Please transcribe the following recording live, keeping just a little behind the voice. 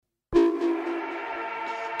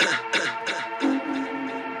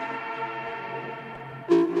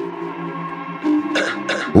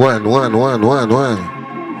One.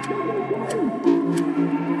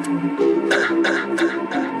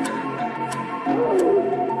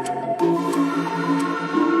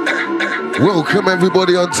 Welcome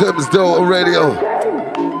everybody on Thames Delta Radio.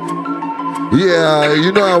 Yeah,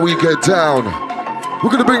 you know how we get down. We're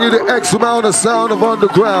gonna bring you the X amount of sound of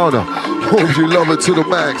underground. Hope you love it to the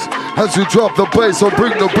max. As you drop the bass or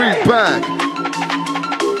bring the beat back.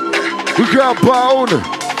 We got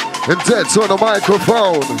Bone and Debts on the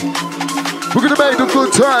microphone. We're gonna make the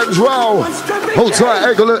good times roll. Hold tight,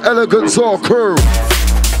 elegance all crew.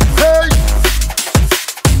 Hey!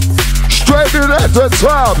 Straight in at the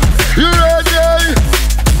top. You ready?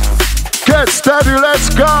 Get steady,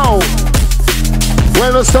 let's go.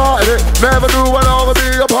 When I started it, never knew I'd ever be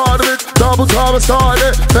a part of it. Double time I started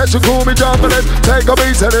it, bet you cool me jumping it. Take a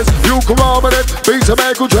beat of this, you come on with it. Beats to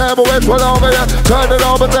make you travel with one over here. Turn it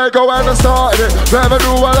on and take a when I started it. Never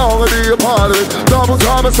knew I'd ever be a part of it. Double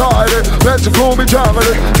time I started it, bet you cool me jumping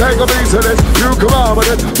it. Take a beat of this, you come on with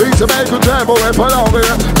it. Beats to make you travel with one over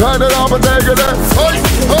here. Turn it on and take it in. Hey,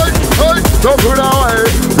 don't put it away.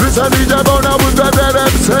 Listen, DJ Bona with the dead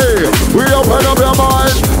MC. We open up your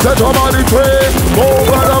mind, set your body free. Move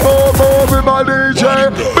with my DJ.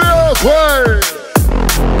 Be away.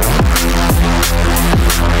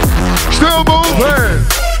 Still moving.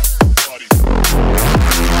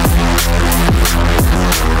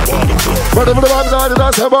 Ready for the vibes,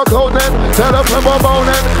 I said we're clothing. Tell them we're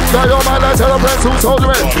boning. Got your mind, I tell them friends who's holding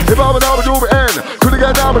it. If I was out, you'll be in. Couldn't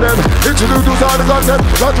get down with them. Introduce you all the concept.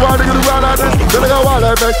 Not trying to get around like this. Then I got wild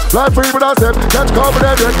like this. Life free without step. Can't you call for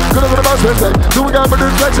them yet? Could've been about spend tech. Do we got for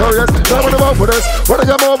this flex, oh yes. Time with the vote for this. When I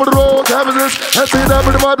come over the road, having this. And see that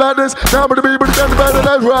with the vibe like this. Now with the beat, but it's better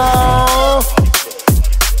than raw.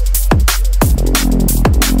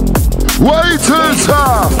 Way too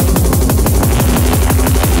tough.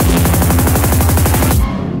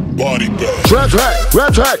 Body bag.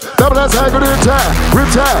 Red track, double S angle in time. Rip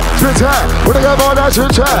time, spit time. When I got more that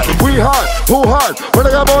shit chat. We hot, who hot? When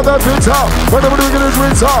I got more that fit top. When we get this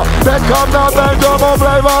ring top. Then come down, then come on,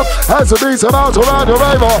 flavor. Has to be some out around the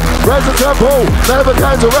rainbow. Raise the tempo, never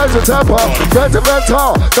can to raise the tempo. Get the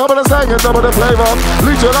mental, double the singing, double the flavor.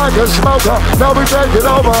 Lead you like a smoker, now we take it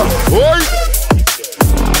over. Wait.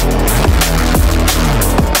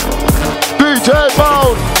 DJ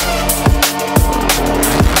Bone.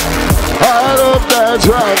 Out of that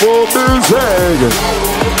tribal music.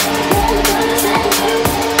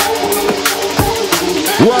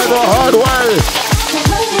 Why the hard way?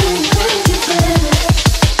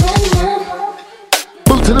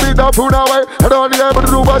 Move to the beat, now food our way. Head on the air, but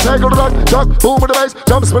the new boy take on the rock. Chuck, boom with the bass,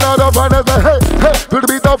 jump, spin out, don't find us like hey, put the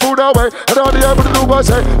beat, now food our way. Head on the air, but the new boy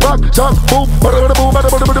say rock, chuck, boom, but the boom, but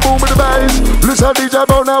the boom with the bass. Listen, DJ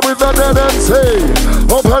Bone now with the dead MC.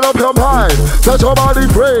 Open up your mind, set your body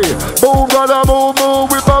free. Move, gotta move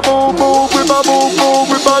with my move with my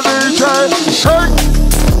with my DJ. Shake.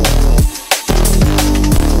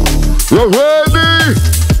 You ready?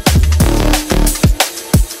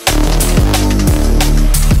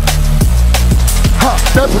 Ha,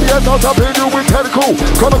 definitely I'm not up in you with technical.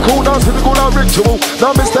 Come and cool, now cynical, now ritual.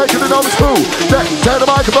 Not mistaken and not true. Take the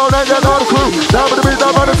microphone and get on the crew. Now with the beat,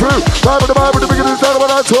 I'm running through. Time with the vibe, with the beginning, start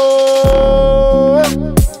what I told.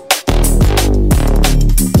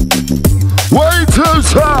 Way too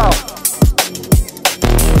tough.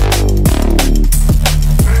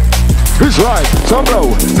 It's right, some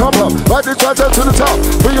blow, top up, right this right to the top.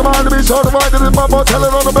 Bring your mind to me, so the right to this mumbo, tell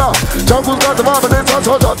it on the bell. Jungle's got the vibe and then touch,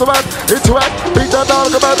 drop the man. Interact, beat that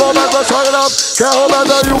down, come back, ball back, let's try it up. Get home at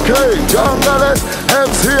the UK, Jungle S,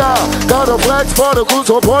 MCR. Got a flex for the crew,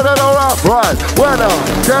 so point it all up. Right, winner,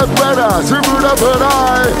 get better, see through the third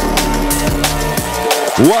eye.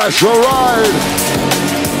 Watch your ride.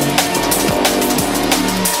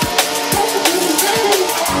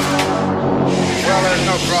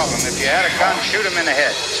 No problem. If you had a gun, shoot him in the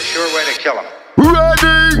head. It's a sure way to kill him.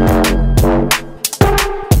 Ready?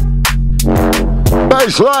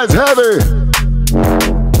 Bassline's heavy.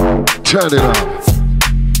 Turn it up.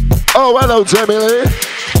 Oh, hello, Timmy Lee.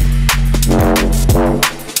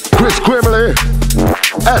 Chris Grimley.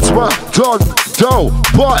 Esma, Don, Doe,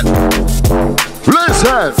 what?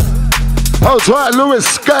 Listen. I was right, Louis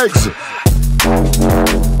Skeggs.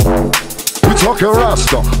 We talking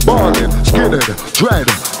Rasta, Marlin, Skinner, Dread.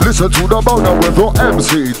 Listen to the Bona with your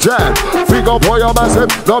MC, Dad. Big up on your massive,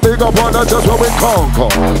 not big up on the just when we conquer.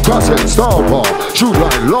 Classic star bar, shoot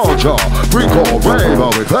like launcher. Recall,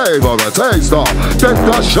 raver with flavor and taster. Take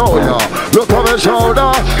the show ya, look over the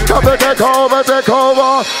shoulder. Come to take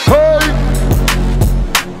over. Hey!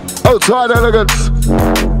 Outside elegance.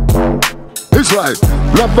 It's bassline.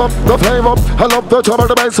 Love up the flame up. I love the drum and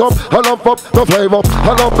the bass up. I love up the flame up.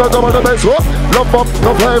 I love the drum and the bass up. Love up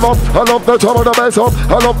the flame up. I love the drum and the bass up.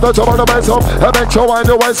 I love the drum and the bass up. I make sure wind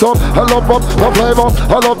your waist up. I love up the flame up.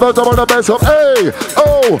 I love the drum and the bass up. Hey,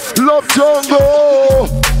 oh, Love Jungle.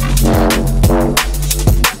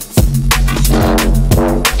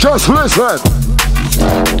 Just listen.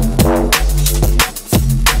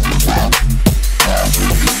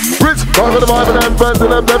 Rich, talk to the vibe and then friends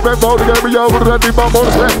and them roll the game, yo, with the deep bump on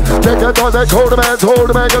the set. Take that on that cold man, hold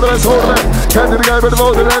the man, get the best, hold the man. Can't do the game with the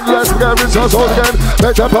vote and then less again, rich, just hold again.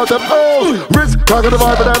 Make that part them, oh, Rich, talk to the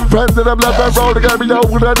vibe and then friends and them roll the game, yo,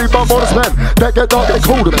 with the deep bump on the set. Take that on that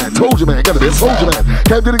cold man, told you man, get the best, hold you man.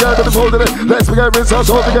 Can't do the game with the vote and then less again, rich, just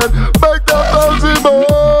hold again. Make that bouncy move.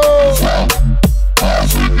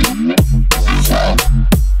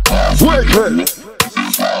 Wicked.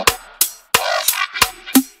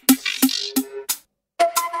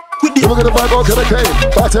 We're gonna vibe on to the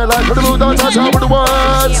cave. Battle like for the moon, don't touch out with the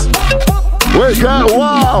words. Wicked,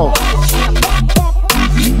 wow.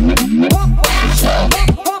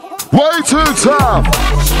 Way too tough.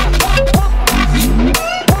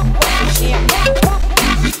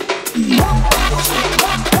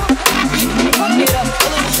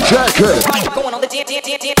 Check it.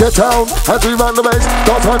 Get down, as we run the bass.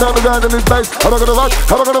 Don't turn down the ground in his face. I'm not gonna rock,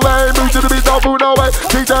 I'm not gonna lay. Move to the beat, don't move no way.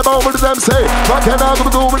 Keep that bone with the MC. Rock and I'm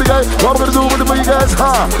gonna do with the game. What I'm gonna do with the big guys,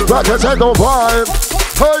 ha. Rock and check, don't vibe.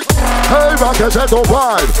 Hey, hey, rock and check, don't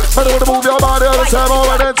vibe. I don't wanna move your body all the same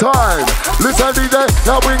moment in time. Listen, DJ,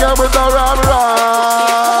 now bring it with the right.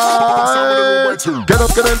 Get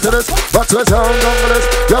up, get into this. Back to the sound, come for this.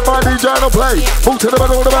 Get my DJ to play. Move to the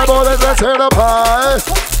bottom of the Bible, let's hear the pie.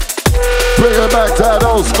 Bring it back to that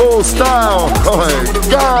old school style. Oh my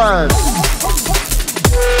God.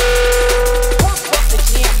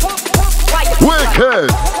 Wicked.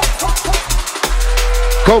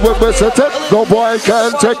 Come with me, set it. No boy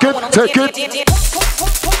can take it, take it.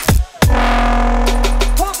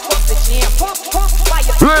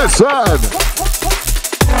 Listen.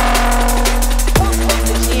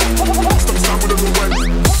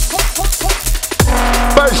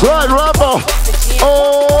 Bassline rapper.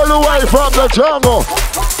 All the way from the jungle.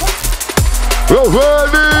 You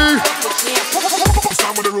ready?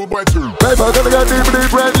 Baby, I'm gonna get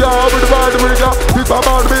deep, red, y'all. With the body, with the beat, my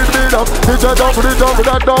body, beat up. Hit that down for the jump, for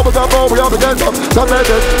that dog, but that ball, we up against them. Some let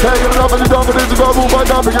it, take it up, and you jump for this, you go move right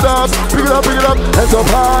down, pick it up, pick it up, pick it up. And so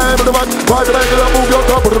high, with the back, why the back, it up, move your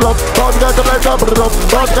top, put it up. Bounce, get the legs up, put it up.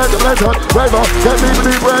 Bounce, get the legs up. Baby, get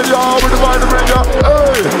deep, red, y'all. With the body, red, y'all.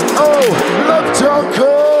 Hey, oh, Love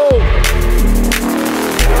Jungle.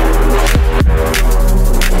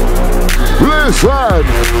 Listen.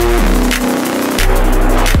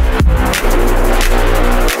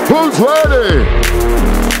 Who's ready?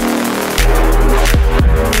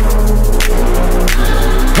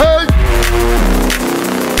 Hey!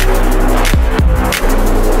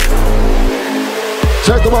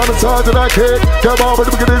 Check them on the side of that kick. Come on with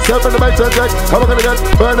the beginning step and the make that check. I'm gonna get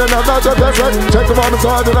burning up, not just that check. Check them on the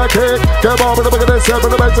side of that kick. Come on with the beginning step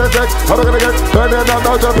and the make that check. I'm gonna get burning up,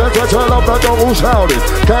 not just that check. Turn up, not don't who shout it.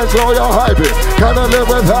 Can't slow your hype it. Cannot live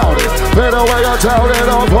without it. Fade away your shouting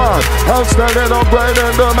on one. I'm standing on brain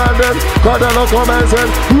and demanding. God, I look amazing.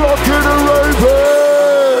 Rockin' and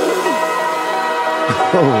raving.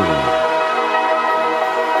 Oh.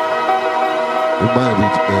 It might be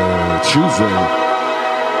Tuesday.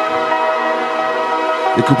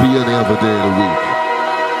 It could be any other day of the week.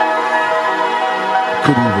 It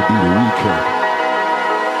could even be the weekend.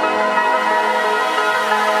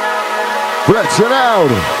 Let's it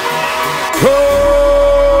out.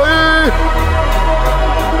 Oh, yeah.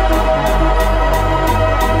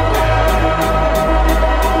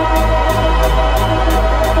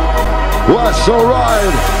 What's so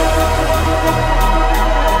right?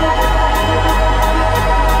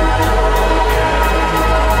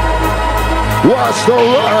 Watch the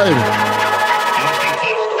ride.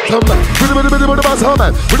 Come back. Pretty bass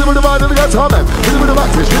man. Pretty vibe in the gas man. Pretty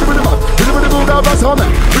back fish. Pretty move down bass man.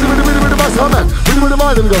 Pretty bass man. Pretty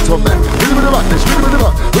vibe in the gas man. Pretty back fish. Pretty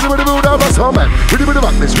move down bass man. Pretty back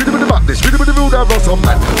fish. Pretty move down bass man.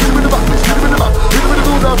 Pretty back fish. Pretty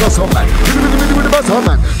move down bass man. Pretty bass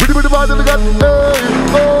man. Pretty vibe in the gas. Hey,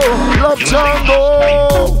 oh, Love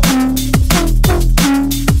Jungle.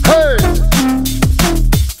 Hey.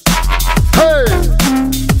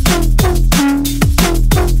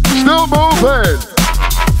 Still moving.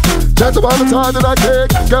 Check the the one side that I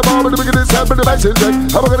kick. Get on with the beginning, step in the bass and check.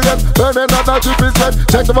 I'm gonna get burning, not to be set.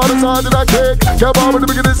 Check the one side that I kick. Get on with the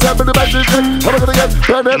beginning, step in the bass and check. I'm gonna get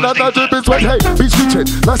burning, not to be sweat. Hey, be switching,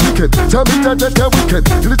 last weekend. Tell me that can weekend.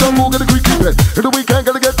 In the jungle, gonna keep it. In the weekend,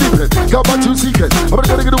 gonna get deep in. Got my two secrets. I'm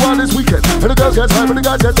gonna get the one this weekend. And the girls got time, and the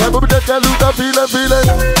guys got time. But we just can't lose that feeling.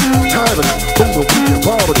 Time it, boom, boom, weekend,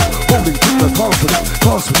 poverty. Holding to the confidence.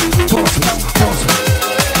 Toss me.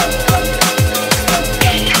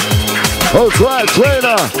 Oh, try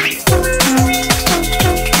trainer.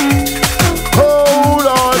 Hold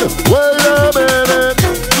on, wait a minute.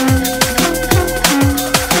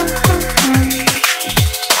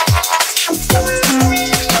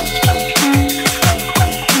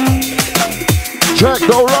 Check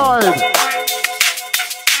the ride.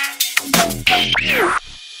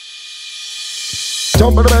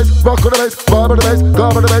 Jump on the bass, rock on the bass, vibe on the bass,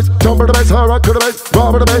 glove on the bass, jump on the bass, rock on the bass,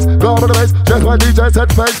 vibe on the bass, glove on the bass. Just my DJ set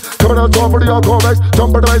face, coming out top for the hardcore bass.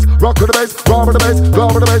 Jump on the bass, rock on the bass, vibe on the bass,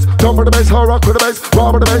 glove on the bass, jump on the bass, rock on the bass,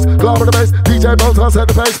 vibe on the bass, glove on the bass. DJ bounce on set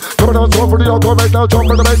the face, coming out top for the hardcore bass. Now jump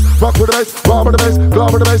on the bass, rock on the bass, vibe on the bass, glove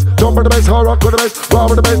on the bass, jump on the bass, rock on the bass, vibe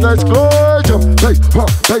on the bass. Let's go, jump, bass, rock,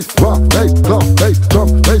 bass, glove, bass, jump,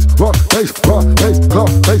 bass, rock, bass, glove,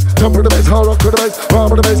 bass, jump on the bass, rock on the bass, vibe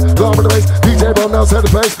on the bass, glove on the bass. DJ bounce now set the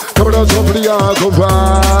face, coming out top for the hardcore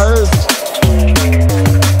bass.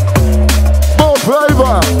 More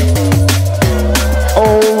flavor.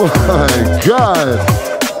 Oh my God.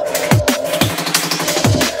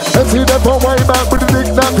 And see them from way back with the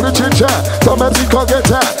dick knock to the chit chat. Some MC can't get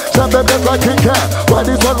that. Snap them just like King Cat. Ride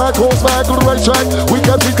this one like horseback to the racetrack. We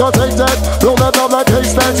can't take that. Blow that up like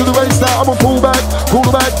haystacks to the race now. I'm a pull back,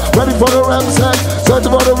 ready for the ram sack.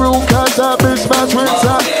 Searching for the real cat, that bitch match with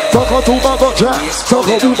that. Talk on two man got tracks.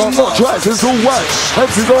 Talk on two man got tracks. It's all white.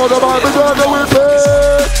 MC's all about me, gonna with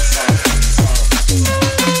it.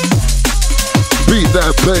 Beat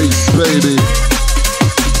that bass, baby.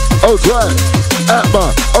 Oh, right.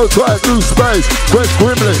 Atma, oh, try new space, Chris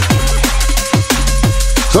Grimley.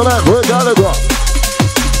 So that we're gonna go.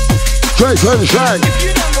 Jason Shank.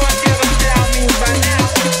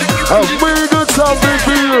 A really good something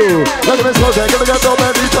for you. Look at this project, gonna get no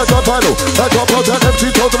man, each touch on final. That's our project,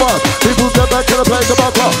 MC told them off. People step back to the place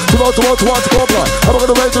about car. To comply. I'm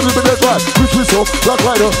gonna raise a little bit of right. Which whistle, Black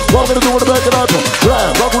Rider. What I'm gonna do with the back and apple.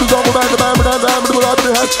 Slam, rock with the double man, the man, the man,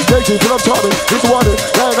 the hat. Daisy, till I'm charming. It's water,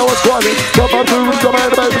 now I know what's squatting. Jump up through, come on,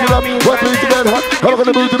 the man, pick it up. What please to get hot. I'm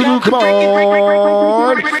gonna move to the groove, come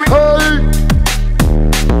on. Hey!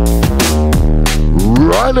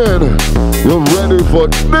 Running. You're ready for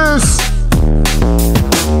this?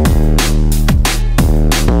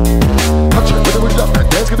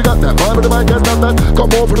 Gonna got that, vibe in the mic, that's not that. Got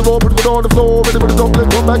more for the road, put it on the floor. Ready for the dump, let's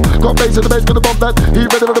come back. Got bass in the bass, gonna bump that. He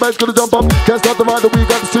ready for the bass, gonna jump up. Can't stop the mind that we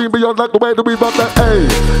got the scene beyond like the way that we bump that. Hey,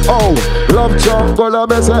 oh, love jungle, I'm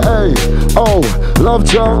say hey. Oh, love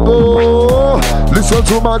jungle. Listen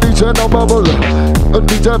to my DJ, no bubble. A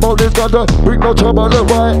DJ mode is gonna bring no trouble.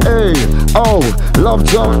 Why, hey, oh, love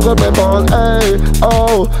jungle, me ball, hey.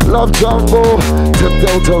 Oh, love jungle. Tip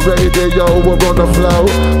down to radio, we're on the flow.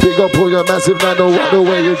 Big up for your massive man, no other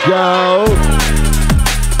way you go.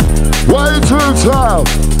 Way too tough.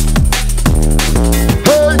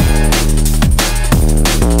 Hey,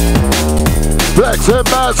 Flex and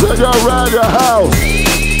Master, you're around your house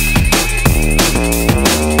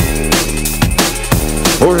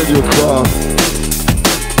or in your car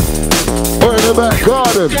or in the back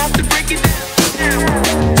garden.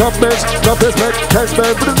 Toughness, text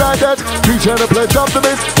man for the night dance. Teaching to play jump the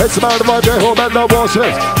miss. It's the man of my day home and no more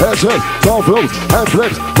shit. Headshots, soft flows, and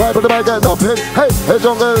flips. Vibe on the mic and up in. Hey, hey,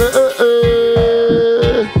 jungle,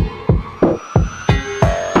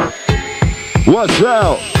 watch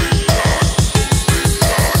out.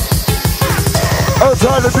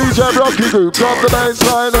 Outside the DJ Rocky Group, drop the bass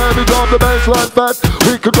line, heavy, drop the bass line fat.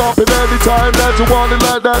 We could drop it anytime that you want it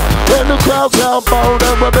like that. When the crowd's outbound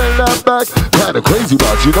and we're bring that back. Kinda crazy,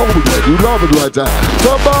 but you know we get you love it like that.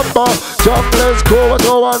 So bumper, jump, let's go, I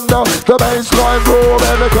go under. The bass line roar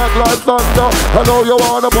and the crack like thunder. I know you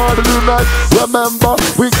wanna party tonight. Remember,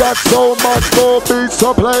 we got so much more beats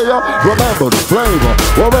to play. Remember the flavor,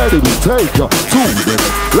 we're ready to take you to the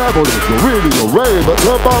next level. If you're really a raver,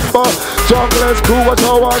 so bumper, jump, let's go. What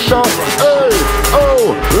I wonder, hey,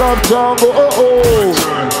 oh, love jungle, oh, oh.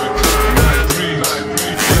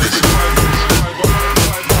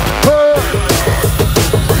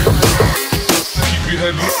 Keep your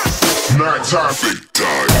head night time, big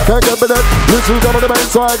time. Can't get me that. Listen to the main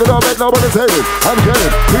side, cause I make no one is hating. I'm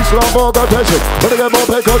getting peace, love, more attention. But I get more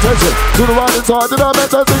pay attention. To the right side, to the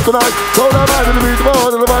mental synchronize. So the mind in the beat, the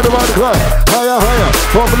ball, and the mind around the clock. Higher, higher.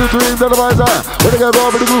 From the dreams and the minds higher. When I get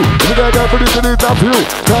over the groove, when I get producing it, I'm few.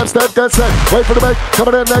 Time step, get set. Wait for the make,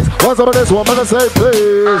 coming in next. Once over this one, I'm gonna say,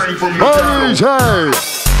 please. DJ.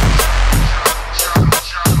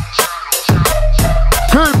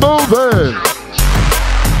 Keep moving.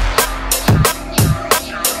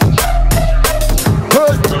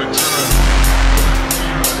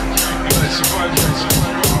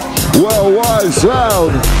 Well, wide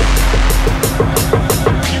sound.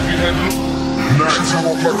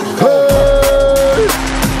 Hey,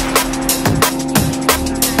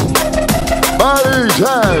 DJ.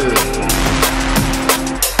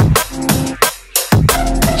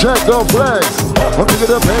 Check the flex. I'm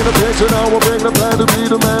thinking of paying attention. I will bring the plan to be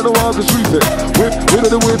the man who walks the street. Whip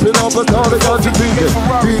the whipping up a thought that got you thinking.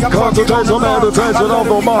 Deep concentration, meditation of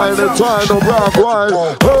the mind and trying to rock wide.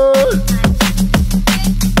 Hey.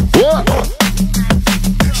 What?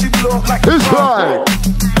 It's right.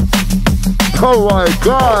 Oh my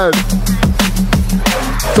God.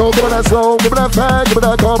 So give me that slow, give me that fag, give me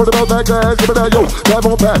that calm, give me that gas, give me that yo, drive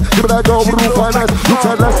on pack, give me that go, with the roof finance, you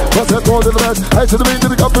try less, plus that more than the rest. Hey to the beat, to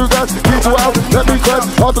the cup, through gas, keep you out, let me crash,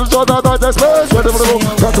 out to the short, out that smash, ready for the roll,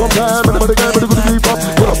 got some time, ready for the game, ready for the deep up,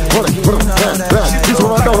 put up, back, back, this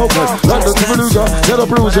one I know, hopeless, like the Bruiser, get a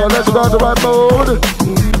bruiser, let's go down the right mode.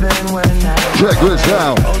 Check this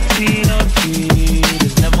out.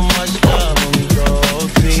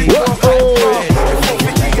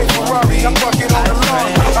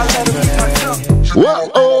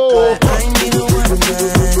 Whoa!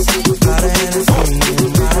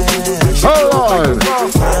 Hold on!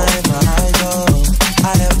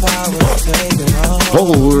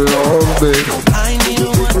 Hold on, baby.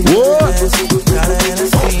 What?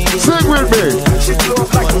 Sing with me.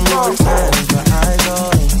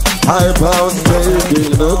 High power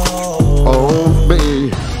taking up on me.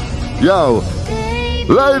 Yo,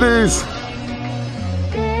 ladies.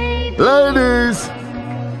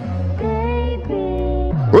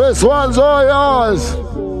 Which ones are yours?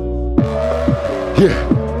 Yeah.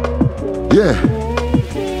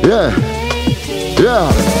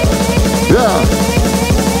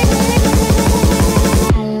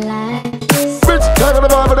 Bitch, taking the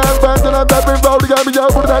vibe and I'm back and I'm back and roll the game and yo,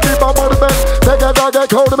 put that deep on the man. Take that dog, get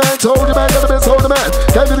cold, man, told you man, got the best hold the man.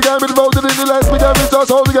 Came to the game and voted in the last week, we just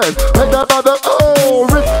hold again. Make that mother, oh,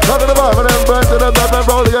 rip, taking the vibe and I'm back and I'm back and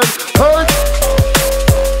roll again. Hey,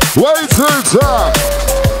 way too tough.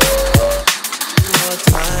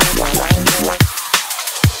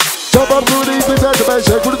 Jump up to the easy take the back,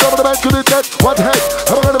 shake with the top of the back to the deck. What the heck?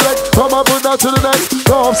 I'm gonna break from my foot down to the neck.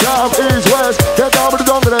 North, south, east, west. Get down with the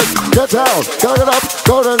dominant. Get down, gotta get up,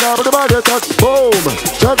 go down with the body touch. Boom.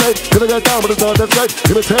 Check it, gonna get down with the sun, that's right.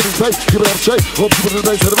 Give it 10 in space, keep it up straight. Hope you put the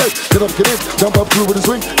base to the base. Get up, get in, jump up through with the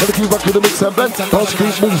swing. And keep back to the mix and blend. Bounce,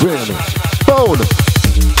 keep moving. Bone.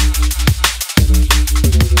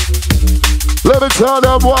 Let me tell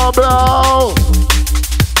them one blow.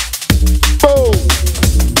 Boom.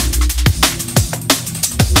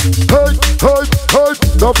 Hey,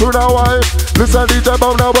 don't do now, why? Listen, DJ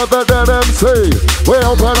Bob, now what the dead MC. We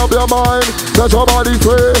open up your mind, set your body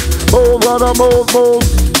free. Move, brother, move.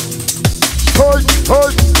 Hey,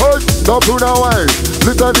 don't do now, why?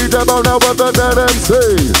 Listen, DJ Bob, now what the dead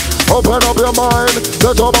MC. Open up your mind,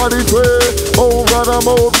 set your body free. Move, brother,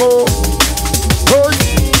 move. Hey,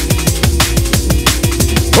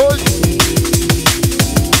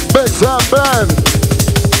 make that band.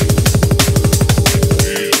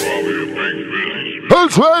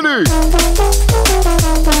 Who's ready?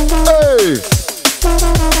 Hey!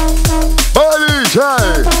 Body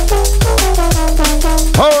shine!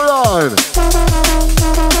 Hold on!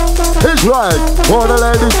 It's right for the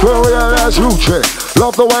ladies, Korean as you check.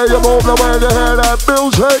 Love the way you move, the way you hear that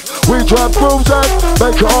music. We drop grooves and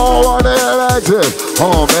make you all on the head active.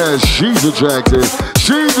 Oh man, she's attractive.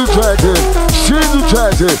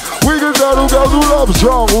 We can go to girls who love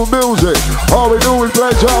jungle music. All we do is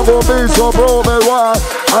play jungle beats, so prove me why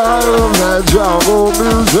I love that jungle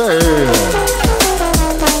music.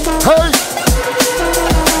 Hey!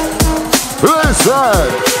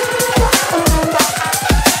 Listen!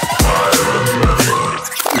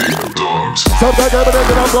 Something happening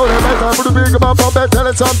and I'm blowing my time for the big about my bed,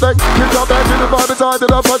 telling something. Keep your back in the vibe inside the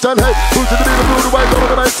love punch and hey. Who's to the beat, move the way, go to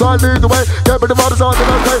the right side, lead the way. Get me the vibe inside the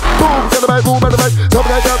left way. Boom, get the back, boom, and the back.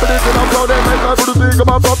 Something happening and I'm blowing my time for the big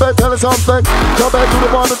about my bed, telling something. Jump back to the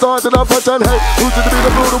vibe inside the love punch and hey. Who's to the beat,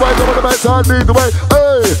 move the way, go to the right side, lead the way.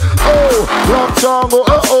 Hey, oh, love jungle,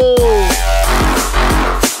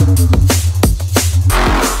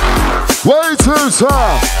 Way too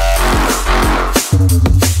tough.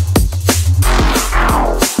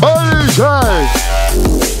 DJ.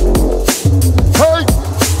 Hey.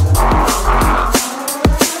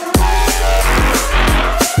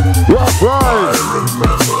 Rock right.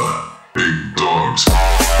 Big dogs.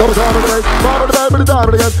 Double time of the day, bomb of the bed, but it's time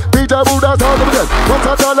again. DJ Boo, that's hard again. Once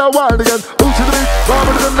I turn that wine again. Who's to the beat? Bomb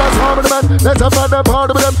of them, that's hard of the man. Let's have fun, that part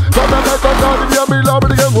of them. From that night, from down to the me, love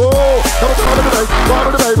it again. Whoa. Double time of the day, bomb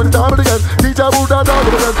of the bed, but it's time again. DJ Boo, that's hard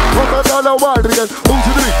again. Once I turn that wine again. Who's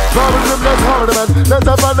to the beat? Bomb of them, that's hard of the man. Let's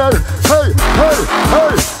have fun, that. Hey, hey,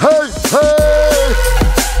 hey, hey, hey.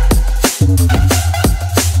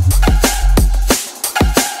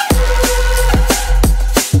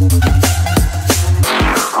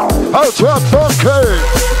 Ultra funky.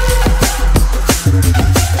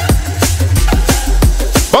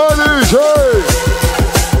 DJ.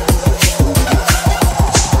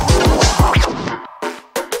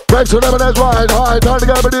 Breaks to them and that's right. High, time to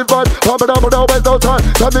get in fun. Pump it up, but don't waste no time.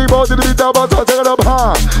 Time me more to the beat down, but I'll take it up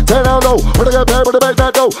high. Take it down low. When I get paid, but I make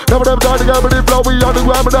that go. Never them trying to get in flow. We on the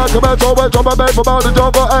ground, but I come out so much on my back from out the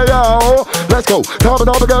jungle. Hey, yo. Let's go. Time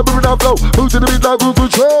and up again, moving down flow. Move to the beat like group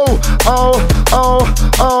control. Oh, oh,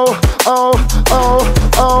 oh, oh, oh,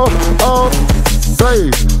 oh, oh.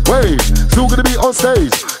 Blaze, wave, still gonna be on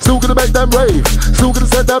stage, still gonna make them rave, still gonna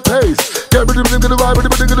set that pace. Get rid of them, gonna ride with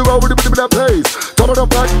them, gonna roll with them, that pace. Come on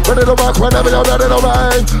up back, ready to rock, whenever you're ready to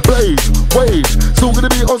ride. Blaze, wave, still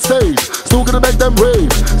gonna be on stage, still gonna make them rave,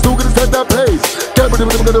 still gonna set that pace. Get rid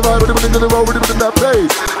of them, gonna ride with them, gonna roll with them, that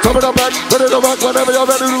pace. Come on up back, ready to rock, whenever you're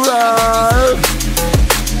ready to ride.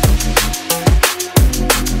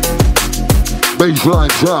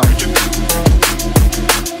 Baseline drop.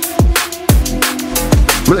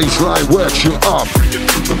 Baseline works you up.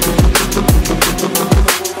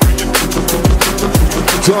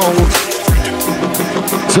 Don't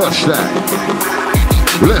touch that.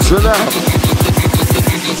 Listen up.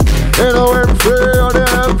 In a free on the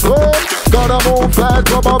floor. Gotta move fast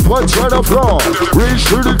from my foot to the floor. Reach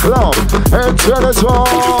to the club and to the door.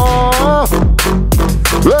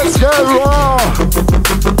 Let's get raw.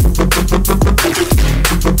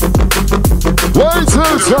 Way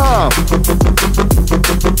too tough.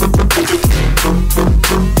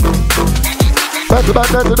 Back to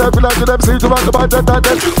back, to them, see to rock about that.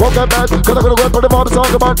 Walk that back, cause I'm gonna go for the moment,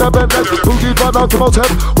 talk about that band. Who keep right now to most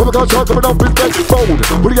help? When we got talk about up, it's back, bold.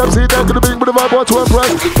 When you MC, that could be with the vibe, want to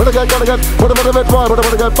impress. When I get, what I'm gonna get, why, what I'm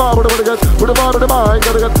gonna get, far, what I'm gonna get, with the vibe in the mind,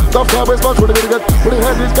 gotta get, tough car, response, what I'm gonna get, when the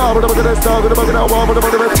head is gone, what I'm gonna get, start, what I'm gonna get, what I'm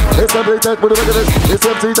gonna get, it's MC tech, what I'm gonna get, it's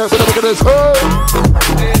MC tech, what I'm gonna get,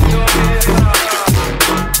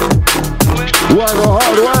 why go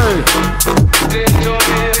hard way?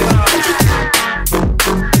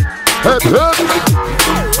 Hip, hip.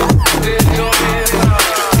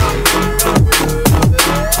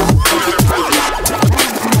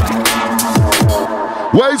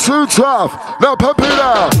 Way too tough. Now pump it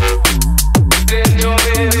up.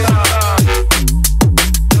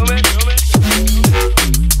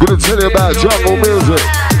 Gonna tell you about jungle music.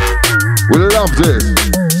 We love this.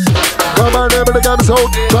 Come on, name of the game's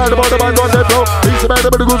hold. Try to bottom on that flow. He's a man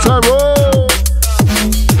of the good time. Roll.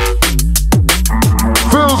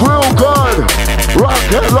 Feels real good.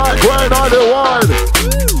 Rock it like rain on the wine.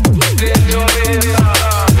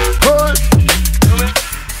 Hey.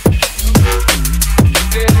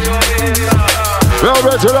 The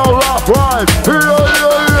original rock rhyme.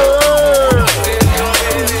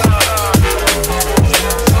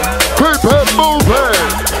 Keep it moving.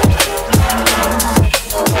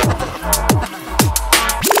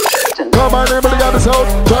 Come on, name of the goddess hold.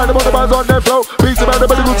 Trying to put the bands on their flow. Beats the man, the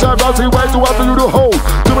good time. I'll see way too after you to hold.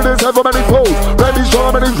 2 minutes head for many poles. Ready,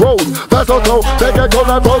 strong, many roads. Fast on toe. They get cold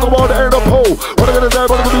like frozen water in a pole. What I'm gonna say,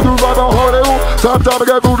 what I'm gonna do, right now, hard you. Sometimes I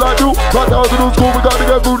get food like you. Right now, to do school, we gotta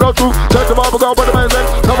get food, not true. Check the vibe, we got what the man said.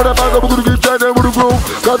 Some of them fans, we're gonna keep changing with the groove.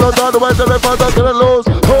 Got no time to wait till they find us, get lost.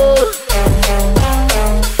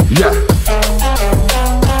 Yeah.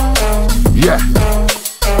 Yeah.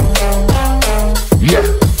 Yeah.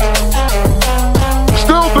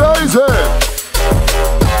 Still blazing.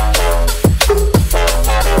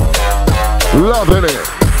 Loving it.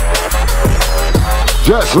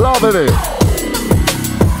 Just loving it.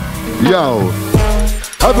 Yo.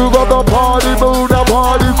 Have you got the party mood, the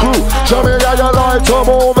party crew? Show me how you like to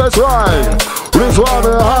move this right. This one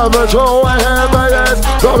we have a show and have a yes.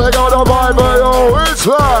 So we got the vibe, but yo, it's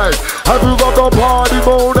right. Have you got the party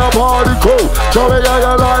mood, the party crew? Show me how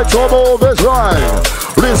you like to move this right.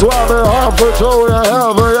 This one we have a show and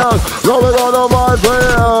have a yes. So we got the vibe, but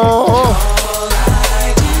yo.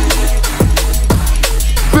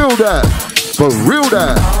 Feel that, for real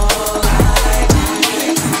that.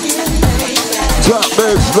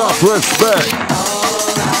 Big love, respect.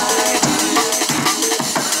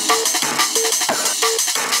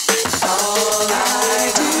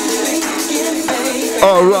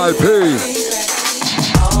 R.I.P.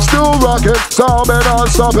 Still rockin', storming on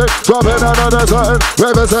stopping, dropping another certain.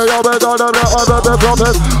 Baby say you'll be done and the other be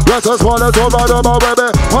dropping. Let us want it to run about baby,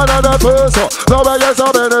 another person. No way yes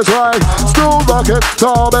I'm in this right. Still rockin',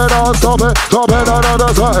 storming on stopping, dropping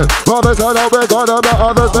another certain. Baby say you'll be done and the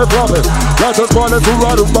others be dropping. Let us want it to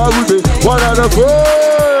run about baby, another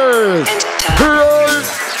person.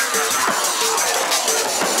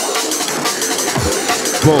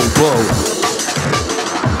 Boom, boom.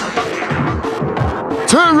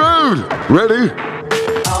 Too rude. Ready?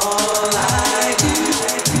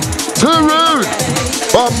 Too rude.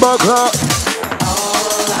 Bomba clock.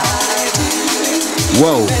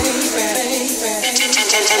 Whoa.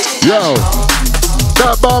 Yo.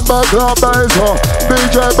 That bomba clock bass,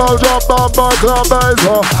 DJ Bo drop bomba clock bass,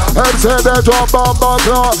 MC they drop bomba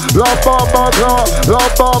clock, love bomba clock, love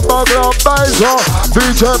bomba clock bass,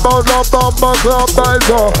 DJ Bo drop bomba clock bass,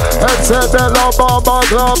 MC they love bomba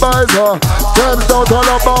clock bass, them don't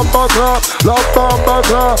love bomba clock, love bomba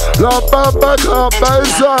clock, love bomba clock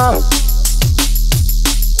bass.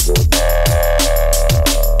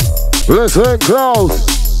 Listen close.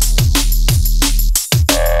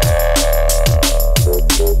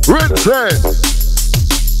 Rinse.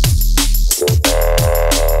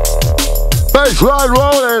 Baseline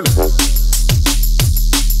rolling.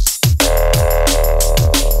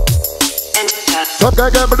 Top guy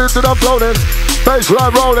get me into the floating.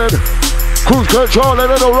 Baseline rolling. Cruise controlling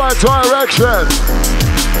in the right direction.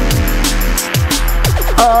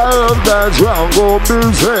 I love that jungle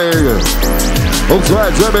music.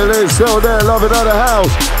 Outside Jimmy Lee still there, loving at the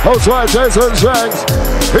house. Outside Jason Shanks,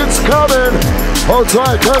 it's coming.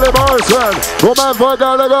 Outside Kelly Morrison, Roman for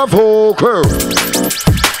Gallagher full crew.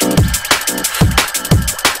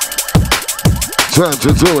 Time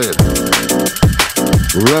to do it.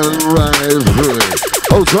 Run right through it.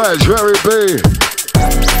 Outside Cherry B.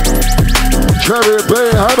 Cherry B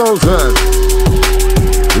Hamilton.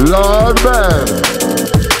 Lord man.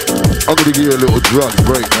 I'm gonna give you a little drug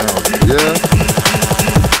break now, yeah?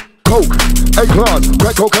 Coke, A-class,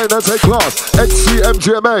 crack cocaine, that's A-class.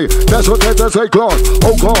 XCMGMA, that's what that's A-class.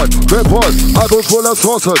 Oh God, red boys, eyeballs full of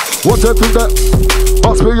sauces. What's that thing that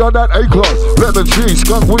must be on that A-class? Lemon cheese,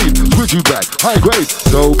 skunk weed, squidgy back, high grade.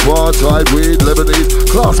 So far, Thai weed, Lebanese,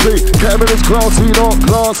 class B. Cameron is classy, not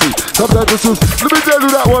classy. Sometimes it's just, let me tell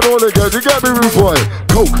you that one all again. You get me, rude boy.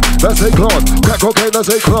 Coke, that's A-class. Crack cocaine, that's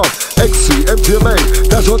A-class. XCMGMA,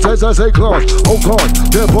 that's what that's A-class. Oh God,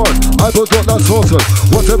 red boys, eyeballs got that sauces.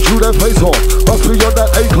 What's them true? That face off, must be on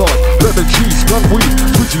that A-class. Lemon cheese, skunk weed,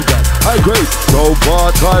 squidgy back, high grade. So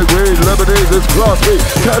far, Thai weed, Lebanese is classy.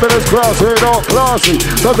 Cameron is classy, not classy.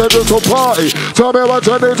 Something just a party. Tell me what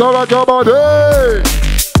you need to rock your body.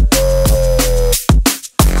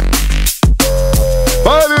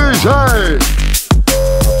 Body shine.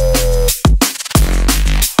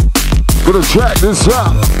 Gonna track this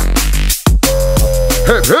up.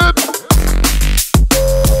 Hip hip.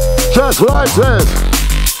 Just like this.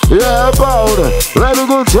 Yeah, about it. Let a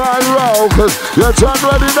good time roll, cause you're done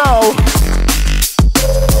ready now.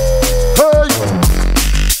 Hey!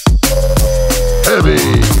 Heavy.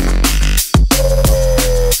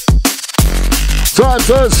 Time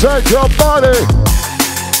to shake your body.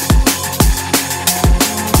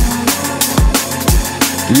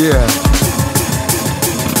 Yeah.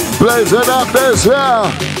 Blazing up this,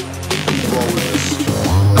 yeah.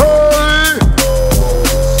 Hey!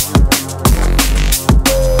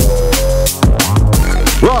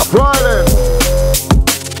 Rough riding.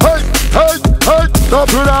 Hey, hey, hey, don't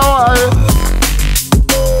do that way.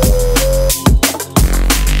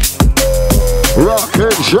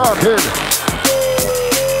 Rockin', shocking.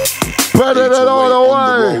 Spreading it all the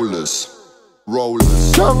way.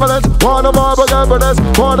 Rollers. Jungle it, want the marble evidence.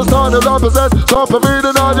 Want the start of opposites. Stop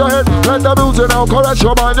feeding on your head. Let the music now caress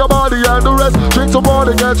your mind, your body and the rest. Drink some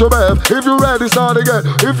water, get your bath. If you're ready, start again.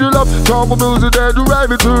 If you love jungle music, then you ride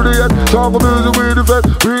me to the end. Jungle music with the fed,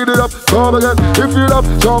 read it up, come again. If you love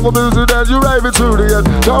jungle music, then you ride me to the end.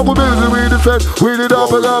 Jungle music with the fed, read it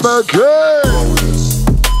up and come again.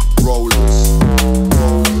 Rollers.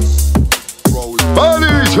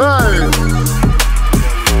 Body chain.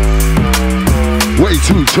 Way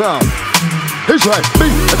too tough. It's right, me,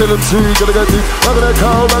 I tell them see, gonna get deep, I'm gonna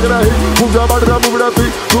call, I'm gonna hit, move your body, move that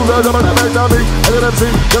beat, move that body, make that beat, I tell them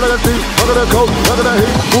see, gonna get deep, I'm gonna call, I'm gonna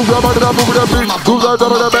hit, move your body, move that beat, move that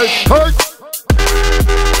body, make, hey!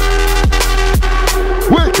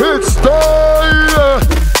 Wicked style!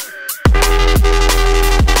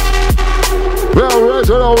 Well,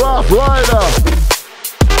 Original Rough Rider.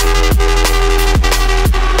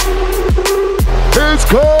 It's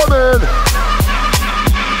coming.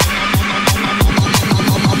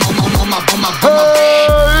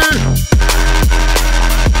 Hey!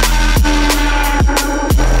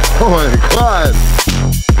 Oh my God.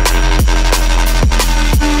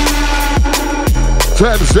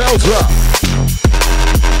 Thames Delta.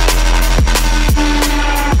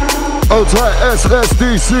 Outside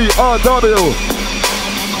SSDC RW.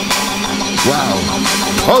 Wow.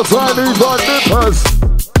 Outside these are nippers.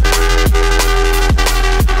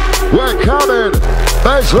 We're coming.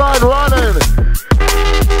 Baseline running.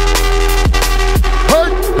 Hey,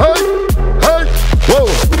 hey, hey. Whoa.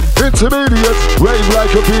 Intermediate. Rave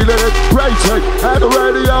like a feeling it. Racing. At the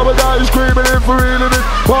radio, a guy screaming it for reeling it.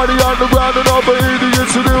 Party on the ground and all for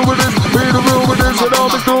idiots to deal with this. Be the real with this and all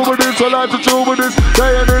be cool with this. I like to chew with this.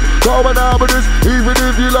 Staying in, going out with this. Even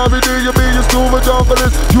if you love it, you be a stupid jump for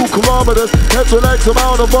this. You kilometers, catch an X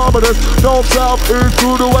amount of vomiters. North, south, east,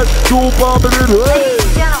 to the west, to bumping it. Hey! Ladies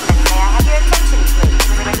and gentlemen, may I have your attention,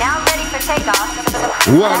 please? We're now ready for takeoff.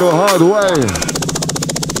 One the hard way.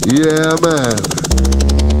 Yeah, man.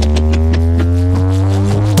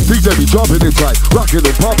 DJ be jumping it tight, rocking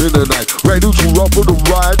and popping the night. Ready to rock for the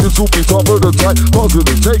ride, this will be top of the tight.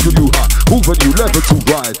 Positive taking you high, moving you left to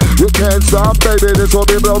right. You can't stop, baby, this will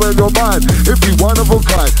be blowing your mind. If you one of a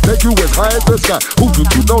kind, take you as high as the sky. Moving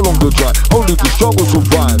you no longer dry, only the strong will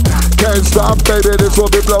survive. Can't stop, baby, this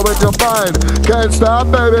will be blowing your mind. Can't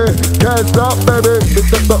stop, baby, can't stop, baby.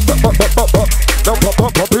 Now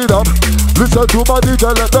pop it up. Listen to my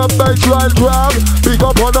DJ, let the bassline drop. Big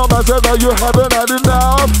up on the massive, now you haven't had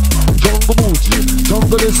enough. Jungle Muji,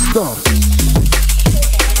 jungle is stuff.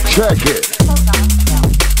 Check it.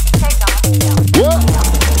 What?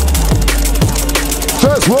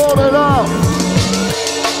 Just warm it up.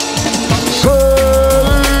 Hey.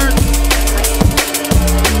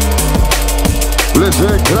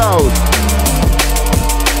 Listen, crowd.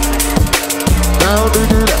 Down,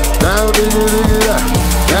 diggy, down, diggy, diggy,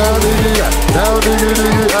 down, diggy, down, diggy,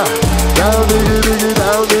 diggy, down, diggy, diggy,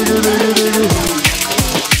 down, diggy, diggy, diggy.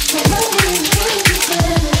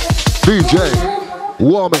 DJ,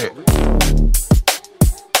 warm it.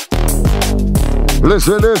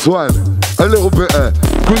 Listen this one, a little bit of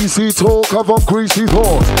greasy talk of a greasy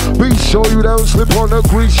thought. Be sure you don't slip on a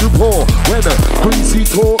greasy paw. When the greasy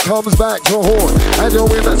talk comes back to haunt, and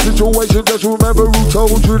you're in that situation, just remember who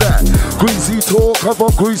told you that. Greasy talk of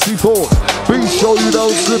a greasy thought. Be sure you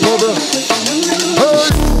don't slip on the... Hey!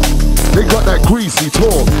 They got that greasy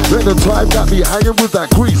talk. Then the tribe got me hanging with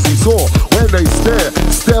that greasy saw. When they stare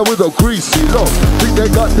with a greasy look. Think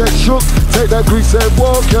they got that shook? Take that grease and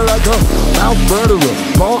walk you like a mouth murderer.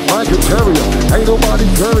 Bark like a terrier. Ain't nobody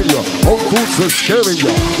carrying you. Whole roots are scaring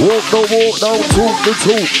you. Walk, no talk the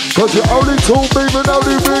talk. Cause you only talk even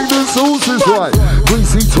only bring the sauce is right.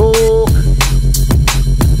 Greasy talk.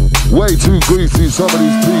 Way too greasy, some of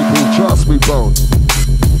these people, trust me, bone.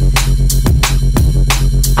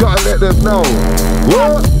 Gotta let them know.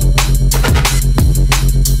 What?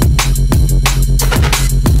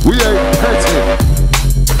 We ain't petting.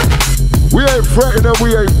 We ain't fretting and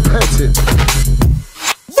we ain't petting.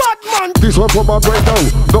 Batman! This one from my brain, no.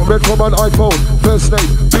 Not read from an iPhone. First name,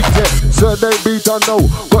 Big Tech. Surname, be done, no.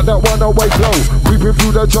 Got that one away flow. Creeping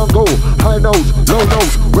through the jungle. High notes, low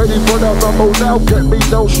notes. Ready for that rumble now. Get me,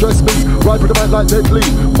 don't stress me. Ride with the man like Dead Lee.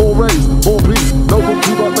 More raise, more please. No one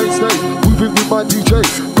to my mainstay. Moving with my DJ.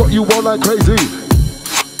 Got you on like crazy.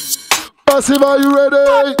 Massive, are you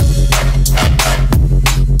ready?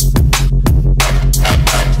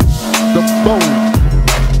 The bone.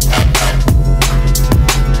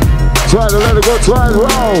 Try to let it go, try to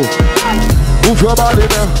roll. Move your body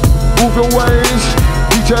now, move your ways.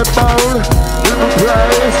 DJ Bone, in the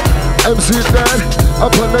place. MC Dead,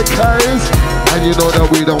 up on the case. And you know that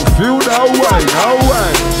we don't feel no way, no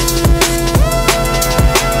way.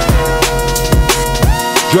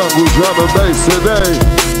 Jungle drum and bass today.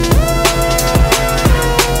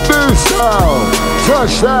 New style,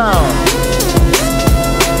 touchdown.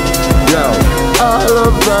 Yo, I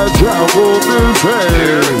love that jungle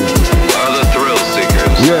music. The thrill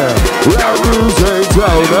seekers. Yeah, rap music,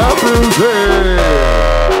 down rap music.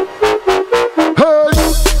 Hey!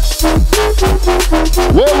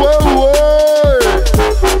 Whoa, whoa, whoa!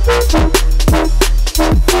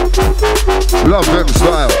 Love them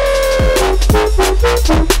style.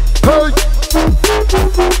 Hey!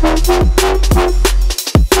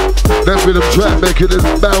 That rhythm track making it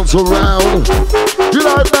bounce around. You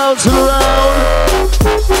like bouncing around?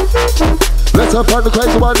 Let's have fun, the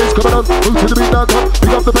crazy one is coming on. Move to the beat now, come.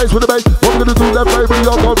 Pick up the bass with the bass. What we gonna do, left, right, with the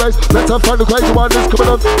all race. Let's have fun, the crazy one is coming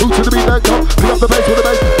on. Move to the beat now, come. Pick up the bass with the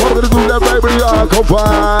bass. What we gonna do, left, right, with the all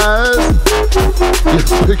Yes,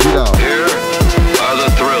 pick it up. Here are the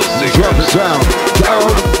thrill seekers. Drop it down, down,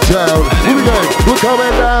 down. Here we go. We're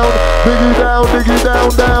coming down. Diggy down, diggy down,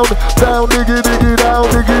 down. Down, diggy, diggy down,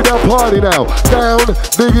 diggy down. Party now. Down,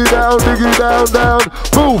 diggy down, down.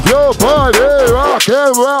 Move your body. Rock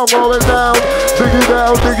and roll, going down. Diggy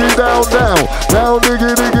down, down. Down,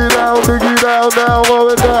 diggy, diggy down, down,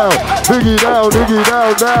 going down. Diggy down,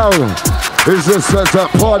 down. It's just such a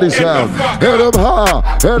party sound. Hit them high,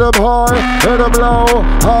 hit them high, hit them low,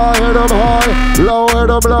 high, hit them high, low, hit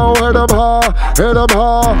them low, hit them high, hit them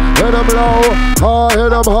high, hit them low, high, hit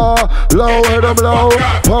them high, low, hit them low.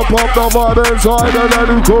 Pump up the vibe inside and let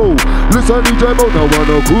it go. Listen, DJ Mo, now on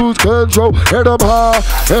the cruise control. Hit them high,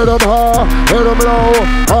 hit them high, hit them low,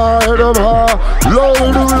 high, hit them high, low,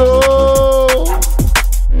 hit them low.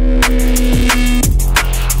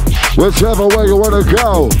 Whichever way you wanna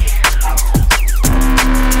go.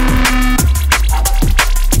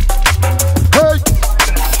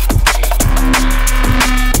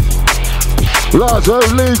 Lots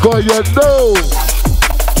of league on your nose.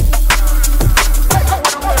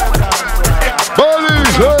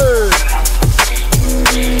 Police, hey!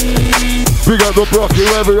 Big up the Brocky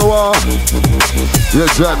wherever you are.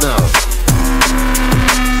 Yes, that now.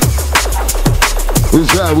 This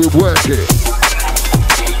is how we work it.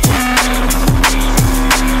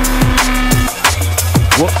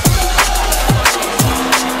 What?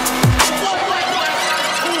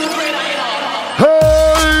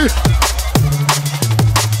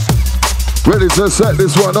 Ready to set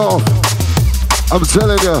this one off. I'm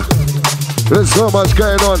telling you, there's so much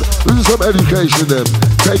going on. This is some education then.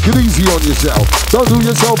 Take it easy on yourself. Don't do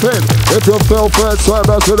yourself in. If you fell first time,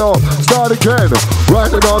 that's it all. Start again.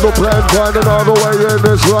 Write another plan, find another way in.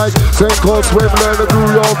 It's right. Same called swim, learn to do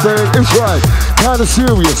your thing. It's right. Kinda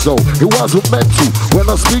serious though, it wasn't meant to. When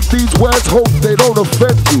I speak these words, hope they don't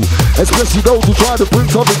offend you. Especially those who try to bring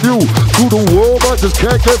something new to the world but just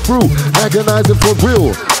can't get through. Agonizing for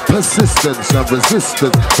real. Persistence and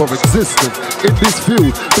resistance from existence in this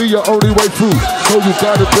field be your only way through. So you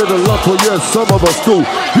gotta build a love for yes, some of us do.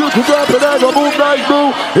 You can rap it as a move like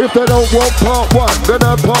new. If they don't want part one, then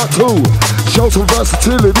have part two. Show some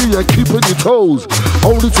versatility and keep on your toes.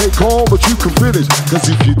 Only take on what you can finish. Cause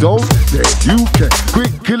if you don't, then you can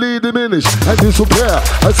quickly diminish and disappear.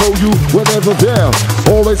 I told you whenever there.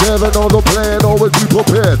 Always have another plan, always be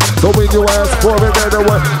prepared. So when you ask for it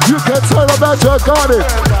anyway, you can tell them that you got it.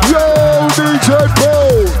 Yo, DJ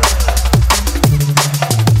Bo!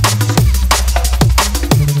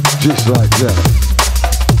 Just like that.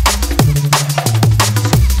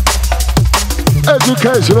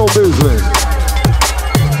 Educational business.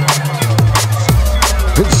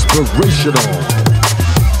 Inspirational.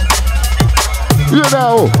 You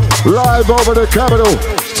know, live over the Capitol,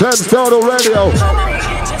 10 Total Radio.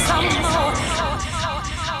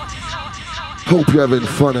 Hope you're having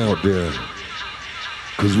fun out there.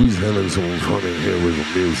 Cause we's having some fun in here with the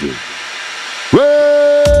music. Ready?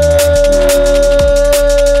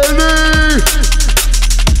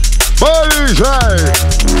 Boys, hey!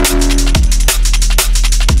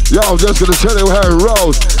 Yo, I'm just gonna tell you how it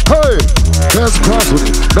rolls. Hey, dance across with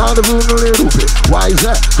it, not even a little bit. Why is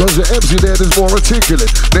that? Cause the MC there is more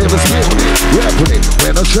articulate. Never spitting it, rapping it,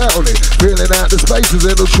 when I'm shouting it. Filling out the spaces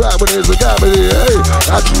in the trap when there's a guy with it. Hey,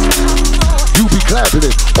 you be clapping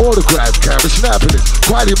it, autograph, camera snapping it.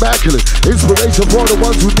 Quite immaculate, inspiration for the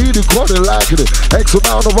ones who need it, quite liking it. X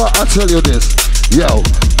amount of art, I tell you this. Yo,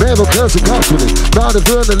 never curse and cuss with it, not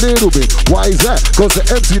even a little bit. Why is that? Cause the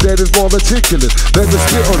MC there is more articulate. Never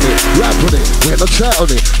spit on it, rap on it, when I chat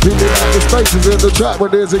on it. Filling out the spaces in the trap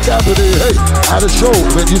when there's a gap in it. Hey, at a show,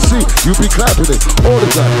 when you see, you be clapping it.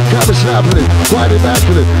 Autograph, camera snapping it, quite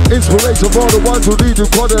immaculate. Inspiration for the ones who need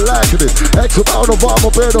it, quite liking it. X amount of art,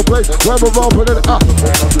 my better place, when we're opening it up.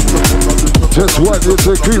 Just want you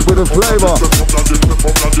to keep with the flavor.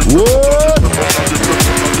 What?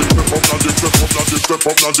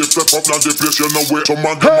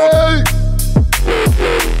 Hey!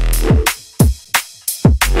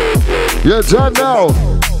 You're done now.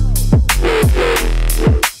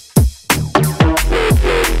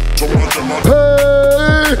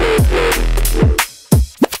 Hey!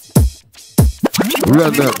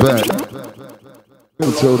 Run that back.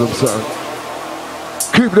 Gonna tell them something.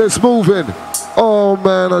 Keep this moving. Oh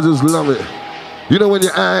man, I just love it. You know when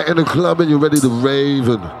you're out in a club and you're ready to rave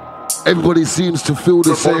and everybody seems to feel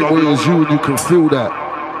the same way as you and you can feel that.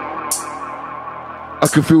 I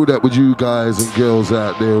can feel that with you guys and girls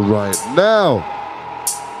out there right now.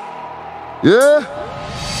 Yeah?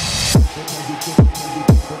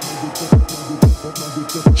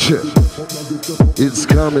 Shit. It's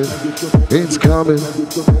coming, it's coming,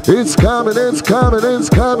 it's coming, it's coming,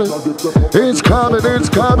 it's coming, it's coming, it's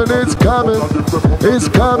coming, it's coming, it's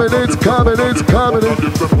coming, it's coming, it's coming.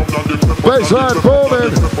 Baseline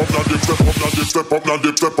booming.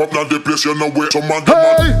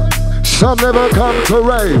 Hey, some never come to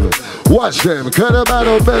rave. Watch them, can a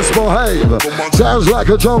man best behave? Sounds like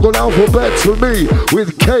a jungle alphabet to me,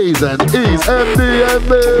 with K's and E's, MD.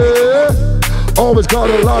 Always got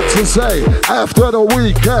a lot to say. After the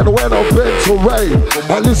weekend when I've been to rave,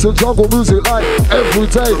 I listen to jungle music like every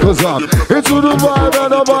day, cause I'm into the vibe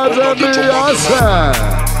and the vibes and me, I say.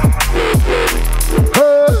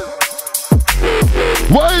 Hey,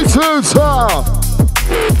 way too tough.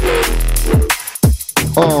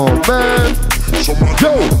 Oh man.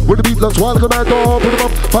 Yo, with the beat, let's wild the man dog, put him up,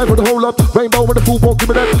 fight for the whole up, rainbow with the full walk, give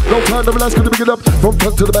me that, no time to relax, gonna pick it up, from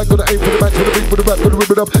front to the back, gonna aim for the back, for the beat, for the rap, gonna rip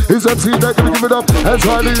it up, his MC neck, gonna give it up, and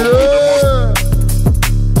tiny, yeah!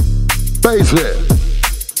 Bass it,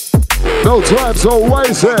 no time, so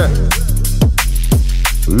waste it,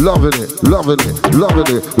 loving it, loving it, loving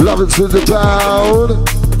it, loving to the ground.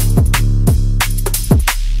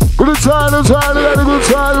 Good time, let a good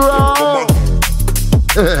time around.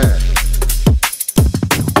 Yeah.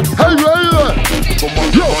 Hey, yo,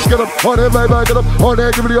 get up on it, baby, get up on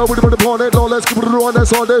it, give it the old, with the on it, no, let's give it the on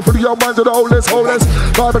this all day for the young minds of the oldest, holdest.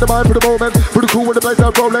 Vibe in the mind for the moment, for the cool with the place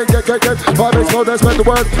out rolling, get. Vibe is slow, let's spend the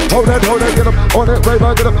word, hold it, get up on it, baby,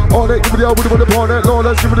 get up on it, give it the old, with the on it, no,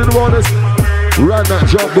 let's give it the honest. Run that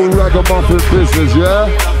jungle ragamuffin business, yeah?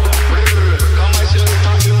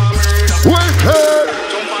 Wicked!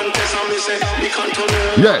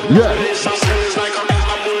 Yeah.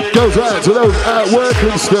 Goes out to those out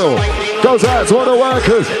working still. Goes out to all the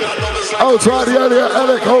workers. Outside the area,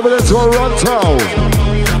 Alec over there, Toronto,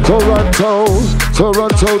 to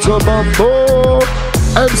Mambo.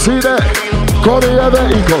 MC there. Call me ever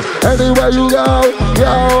equal. Anywhere you go.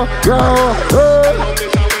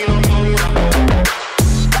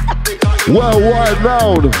 Worldwide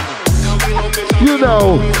known. You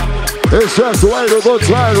know, it's just the way to go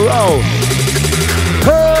try and roll.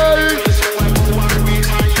 Hey!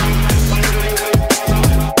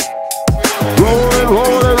 Rolling.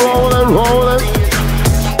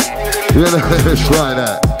 Yeah, let's try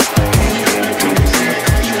that.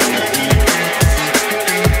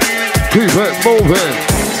 Keep it moving.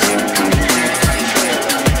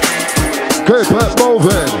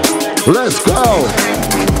 Let's go.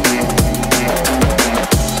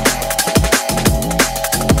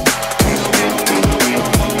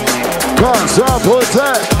 Can't stop with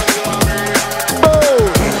that.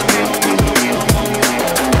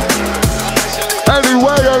 Any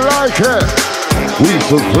way you like it, we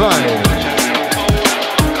supply.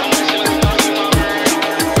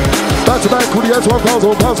 That's a back with the S1 calls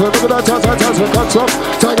on pulse. Look at that chance, cuts up.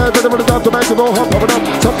 Tag out the minute after make the go hop, popping up.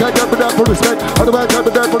 Some can't get me down for respect. Other man can't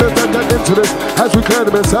be down for this, then get into this. As we clear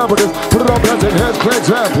them and sample this, put it on plastic hands, clear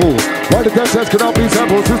example. Why the test cannot be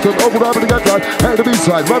sampled, system overlapping to get right. Hand to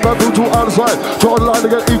B-side, run back through to outer side. Draw the line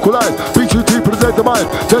to get equalized. BGT present the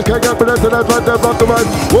mind. Just can't get me down to that right there, rock the mind.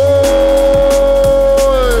 Whoa!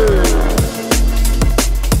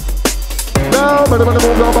 Now, move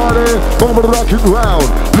your body, move the rocking ground.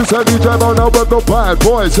 Listen, DJ Mo, now, but no bad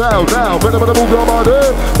boys out now. Move your body,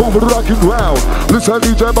 move the rocking ground. Listen,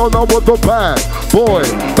 DJ Mo, now, but no bad boy.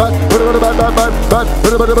 Bad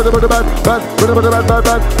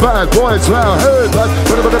boys now. Hey,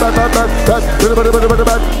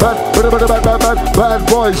 bad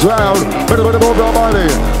boys round. Move your body,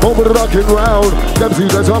 move the rocking ground. Them see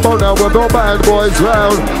that I'm on now, but no bad boys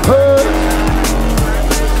round. Hey.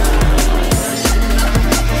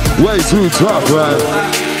 Way too tough, man.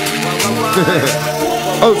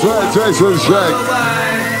 Outside Jason Shank.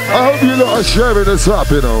 I hope you lot are sharing this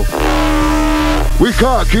up, you know. We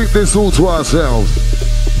can't keep this all to ourselves.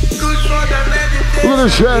 We're gonna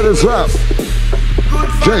share this up.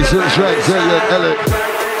 Jason Shank, Zayat Elliott,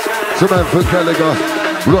 Samantha Gallagher,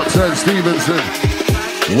 Roxanne Stevenson.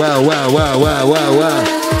 Wow.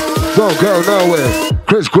 Don't go nowhere.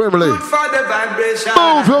 Chris Grimley.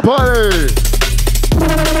 Move your body.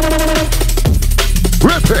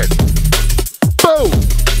 Rip it. Boom.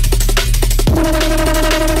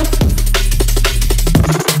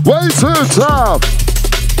 Way too tough.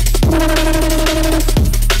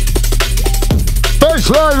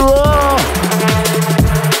 Baseline raw.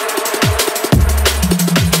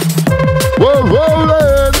 We're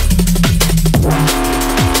rolling.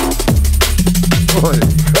 Boy.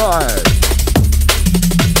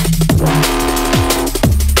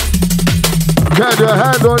 a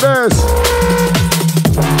hand on this.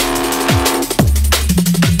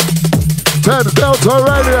 10 Delta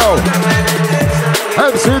Radio.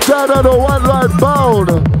 MC Dan on the one line bound.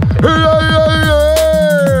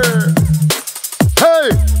 Hey,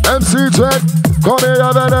 MC Jet. Call me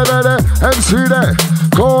MC there.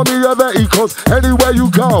 Call me already, cause anywhere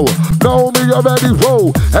you go, know me already,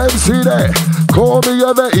 whoa, MC there. Call me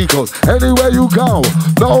already, cause anywhere you go,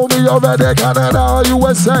 know me already, Canada,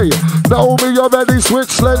 USA. Know me already,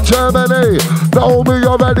 Switzerland, Germany. Know me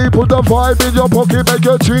already, put the vibe in your pocket, make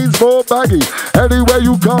your jeans more baggy. Anywhere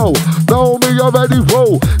you go, know me already,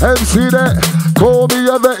 whoa, MC there. Call me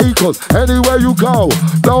already, cause anywhere you go,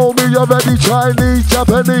 know me already, Chinese,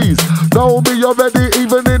 Japanese. Know me already,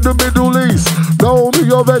 even in the Middle East. Know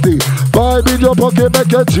me already, vibe in your pocket,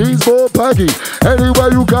 make your jeans more baggy.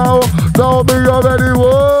 Anywhere you go, know me already,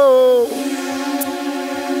 whoa.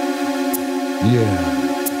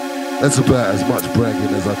 Yeah, that's about as much bragging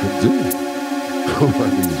as I can do.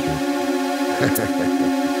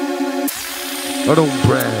 I don't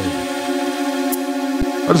brag.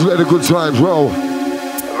 I just let the good times roll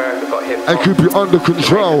and keep you under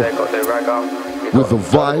control with the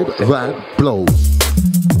vibe that blows.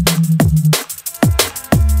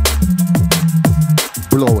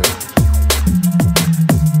 Blowing.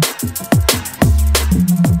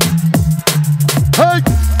 Hey!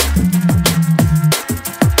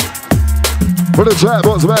 For the chat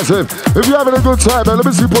box massive. If you're having a good time, man, let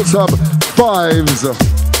me see put some fives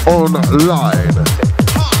online.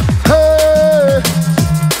 Hey!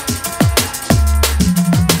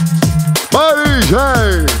 My DJ!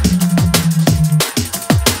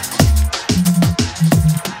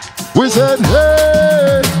 We said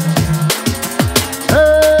hey!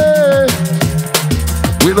 Hey!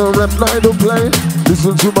 We don't rap night to play.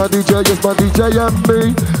 Listen to my DJ, yes, my DJ and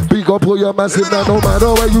me. Big up all your massive now, no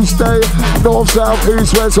matter where you stay. North, south,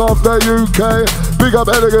 east, west of the UK. Big up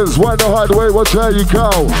elegance, why the hideaway, watch how you go.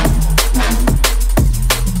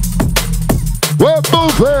 We're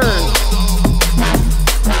moving.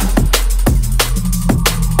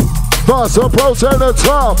 Fast approach to the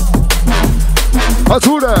top. I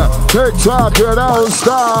do that. Tick tock, you don't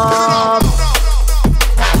stop.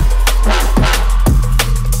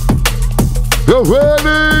 You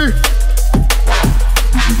ready?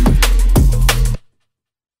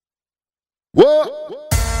 What?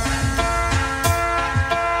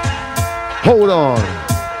 Hold on.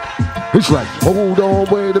 It's like, hold on,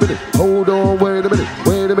 wait a minute. Hold on, wait a minute.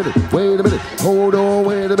 Wait a minute. Wait a minute. Hold on,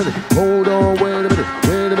 wait a minute. Hold on, wait a minute.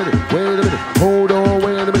 Wait a minute. Wait a minute. Hold on,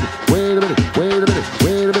 wait a minute. Wait a minute. Wait a minute.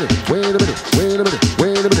 Wait a minute. Wait a minute. Wait a minute.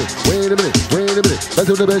 Wait a minute. Wait a minute. Wait a minute. That's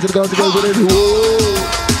what the best of the goes with it. Whoa.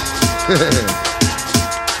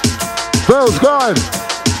 Bell's gone.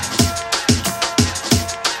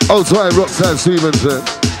 Oh, sorry, Roxanne Stevenson.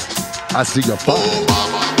 I see your phone.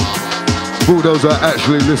 Those are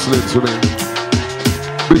actually listening to me.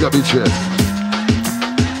 Big up your chest.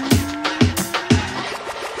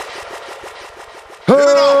 Hey!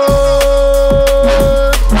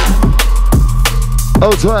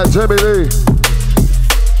 Oh, sorry, Jamie Lee.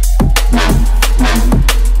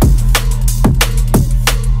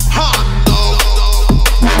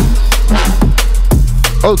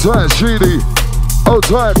 Oh, sorry, Sheedy. Oh,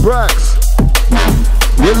 sorry, Brax.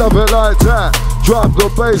 We love it like that. Drop the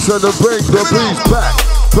bass and then bring the beats back,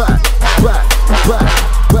 back, back, back,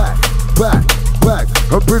 back, back, back,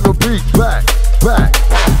 and bring the beat back, back.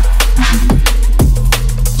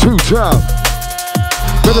 Two chop.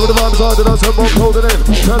 Get over the vibes hard and I'll one holding in.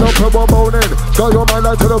 Turn up and one moan in. Got your mind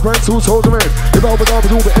like to the brains who's holding in. If I was down,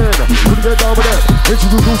 we'll be in. Couldn't get down with it.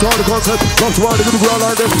 Introduce new time, the concept. Come to the good ground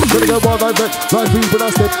like this. Gonna get one like that. Life being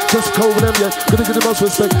fantastic. Just cover them, yeah. Gonna get the most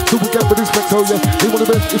respect. So we get the respect, so yeah. They wanna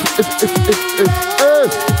be if.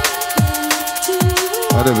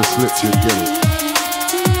 I never slipped you, get it.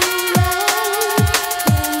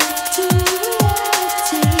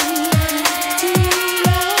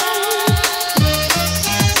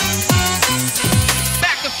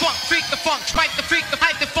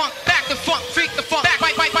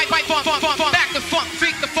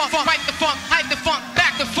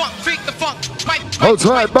 Hold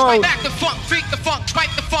tight, bone.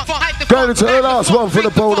 Going into the last one for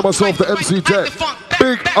the bone of myself, the MC Tech.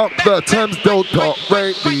 Big up the Thames Delta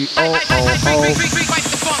Radio.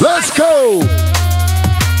 Let's go.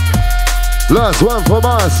 Last one from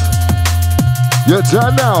us. You're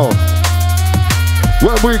done now.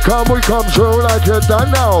 When we come through like you're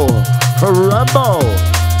done now. Rambo.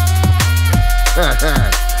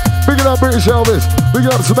 Big it up, British Elvis. Big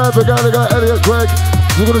it up, Samantha Gallagher, Elliot Craig.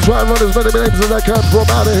 We're gonna try and run as many names as I can from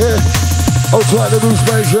out of here. I'll try the new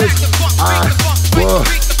spaces.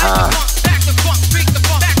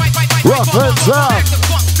 Rough and tough.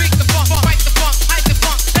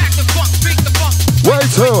 Way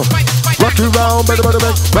too. Rock you round, better, round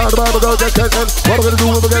go get What I'm gonna do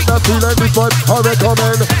when we get that feeling, be fun. I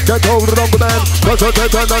recommend, get over the man.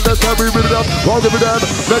 Concentrate and understand, we build it up. Won't give a damn.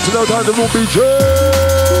 Let you know time the room be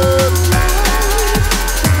jammed.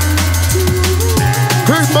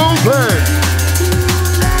 Keep moving.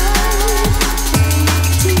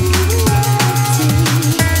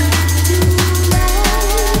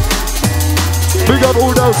 Big up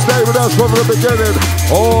Udo, stay with us from the beginning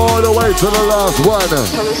all the way to the last one.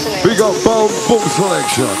 Big up Boom Boom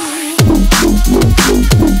Selection.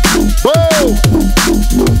 Boom!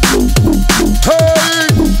 Hey!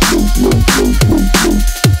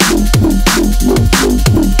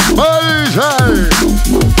 Hey!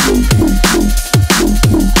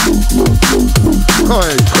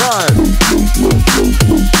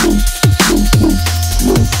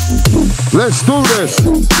 Let's do this.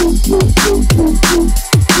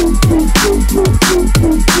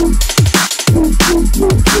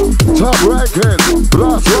 Top ranking,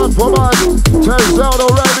 last one for mine. Turns down the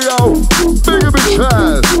radio. Big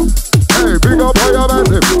chairs. Hey, big up for your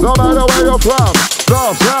massive. No matter where you're from.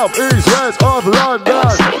 North, south, east, west of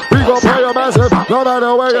London. Big up for your massive. No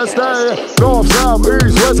matter where you stay. North, south,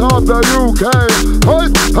 east, west of the UK. Hey,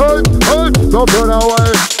 hey, hey. Don't turn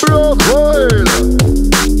away. You're queen.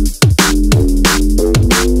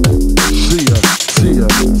 See ya, see ya,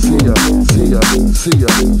 see ya, see ya, see ya,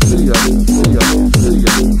 see ya, see ya, see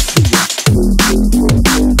ya, see ya.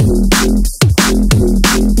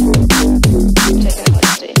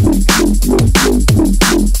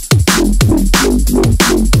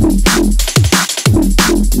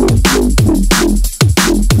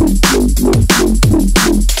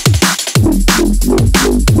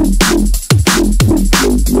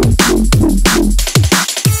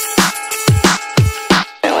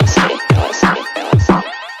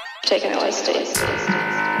 Taking LSD.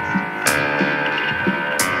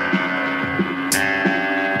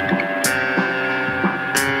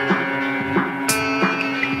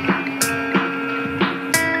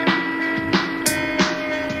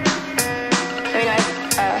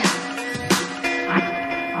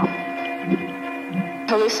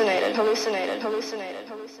 Hallucinated.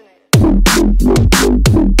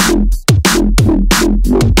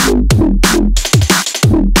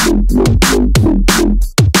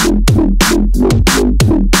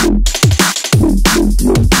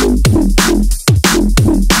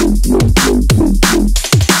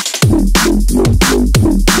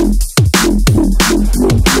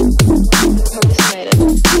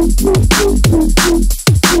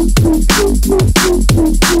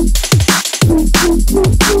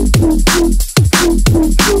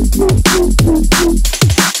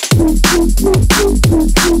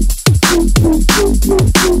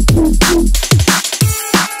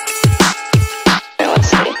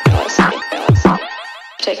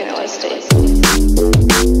 Taking LSD.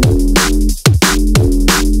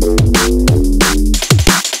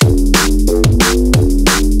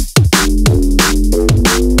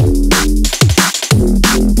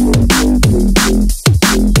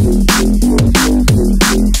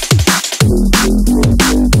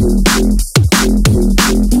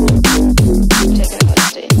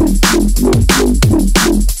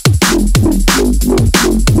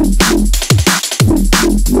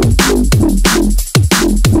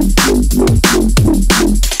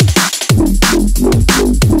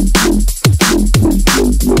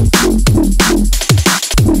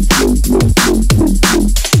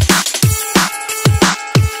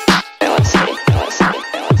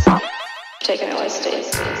 Taking LSD.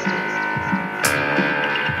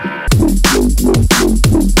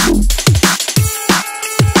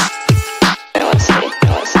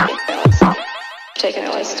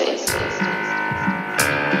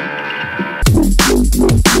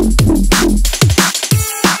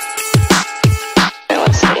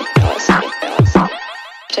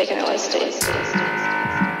 Taking LSD.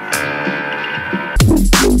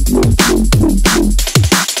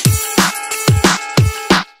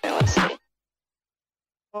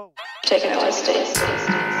 Taking LSD.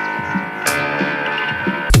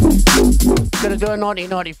 Gonna do a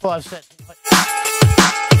 1995 set.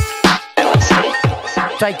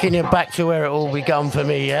 Taking you back to where it all begun for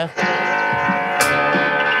me, yeah?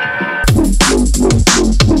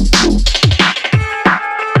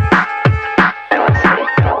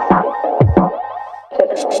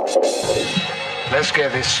 Let's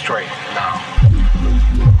get this straight now.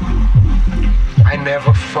 I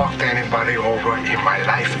never fucked anybody over in my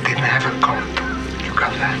life. Didn't have a condom. You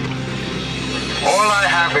got that? All I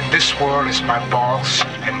have in this world is my balls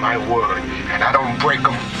and my word, and I don't break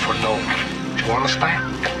them for no one. Do you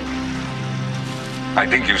understand? I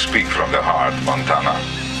think you speak from the heart, Montana.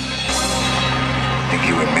 I think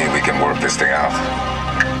you and me, we can work this thing out.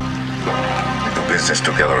 We do business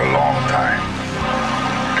together a long time.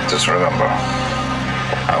 Just remember,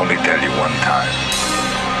 I only tell you one time.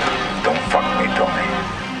 Don't fuck me, Tony.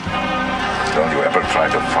 Don't you ever try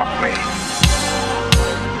to fuck me.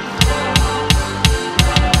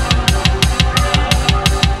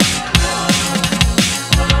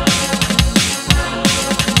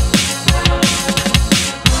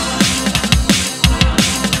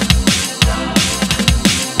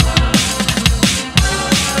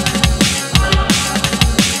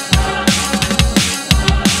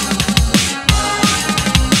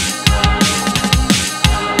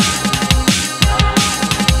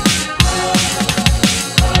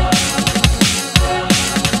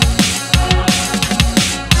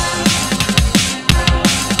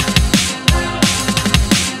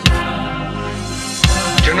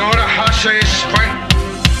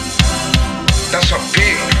 That's a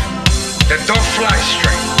pig that don't fly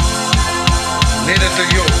straight. Neither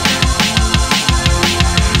do you.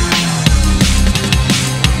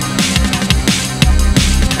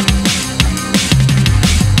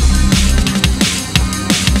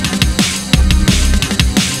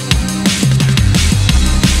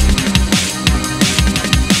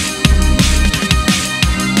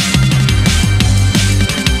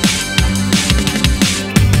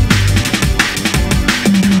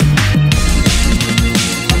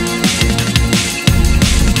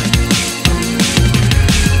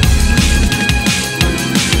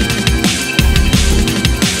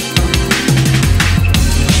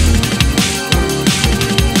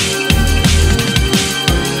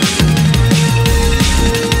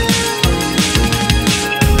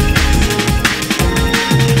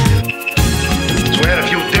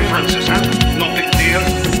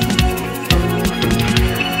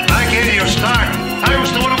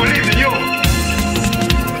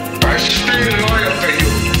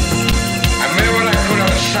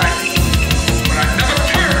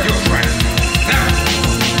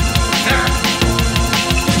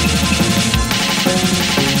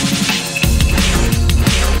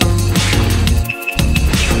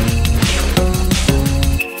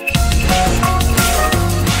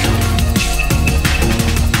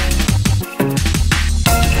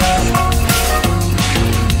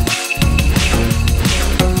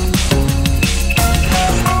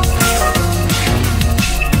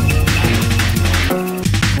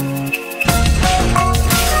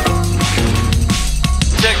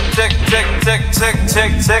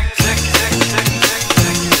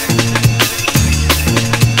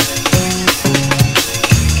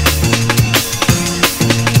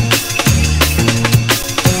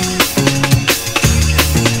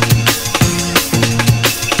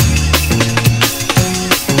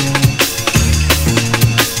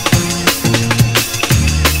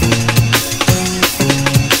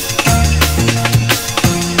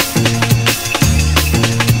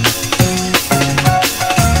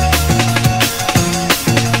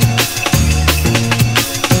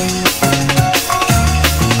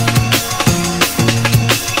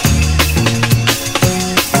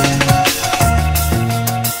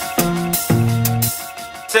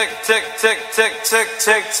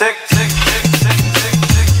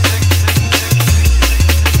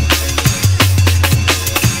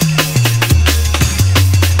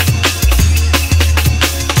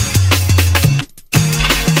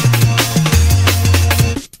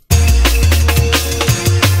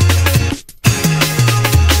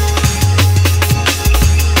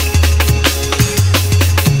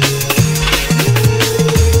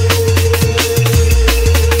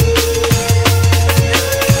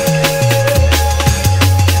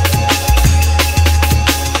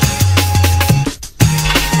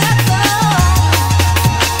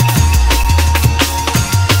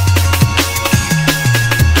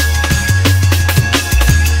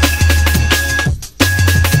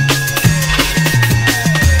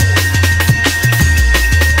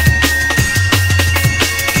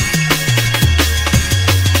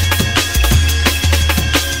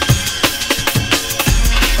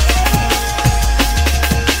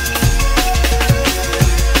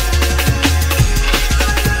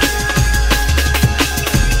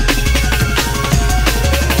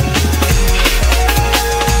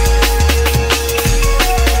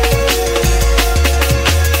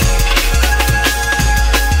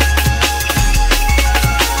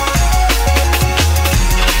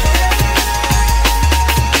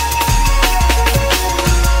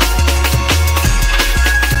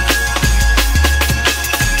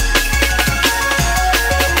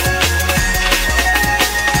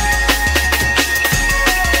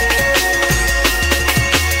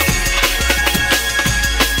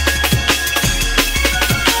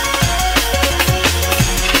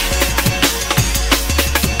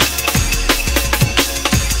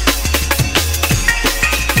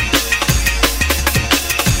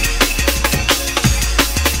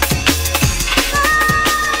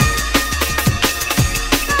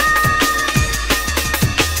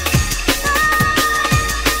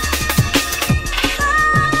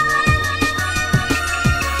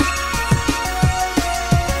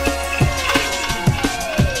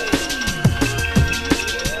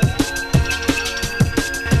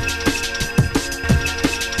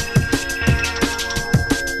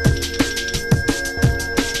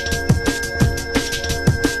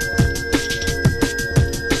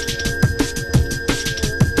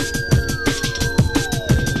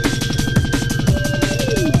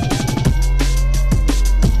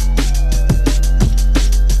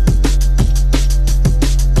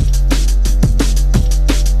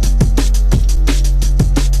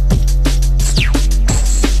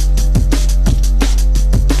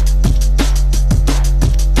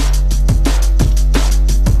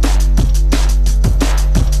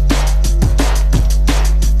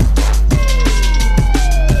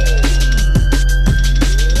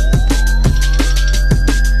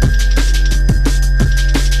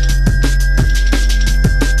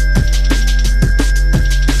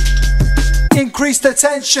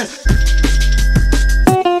 tension.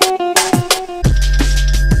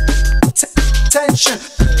 Tension.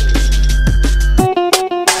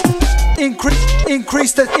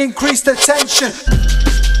 Increase the tension.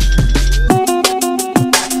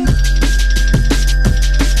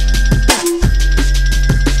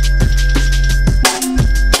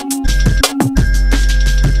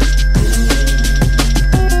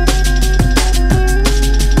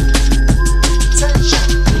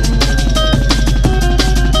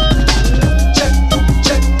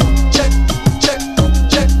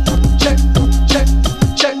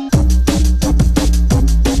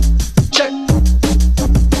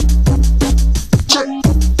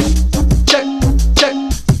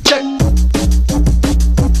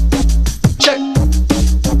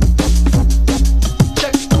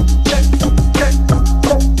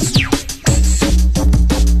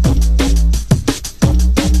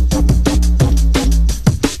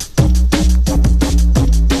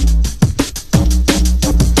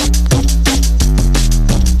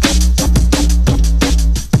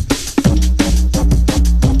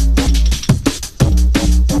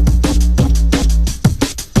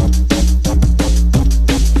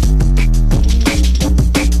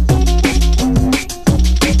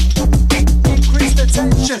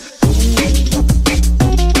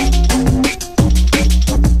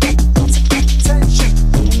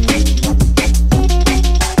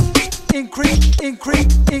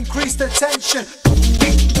 Increase the tension.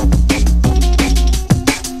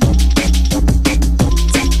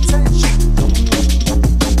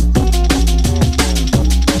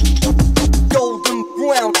 Golden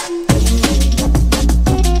brown.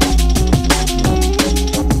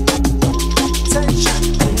 Tension.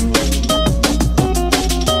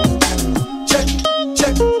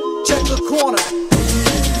 Check the corner.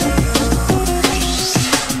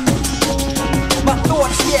 My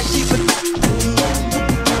thoughts get deeper.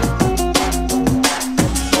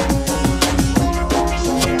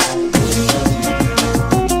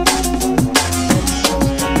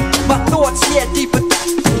 Yeah, deeper.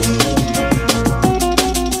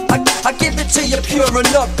 I give it to you pure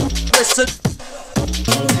enough. Listen.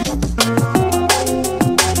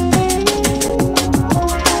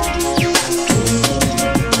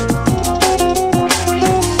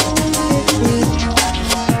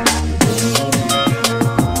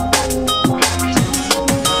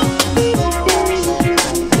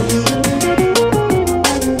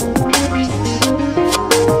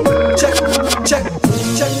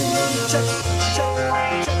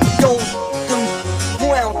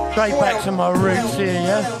 Straight back to my roots here,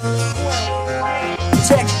 yeah?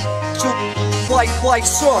 Texture, white,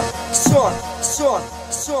 son.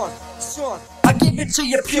 I give it to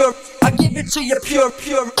you pure. I give it to you pure.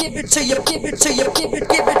 Give it to you pure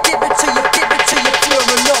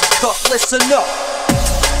enough. Cut, listen up.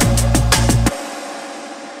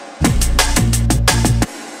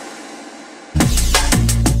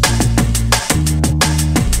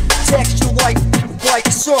 Texture, white,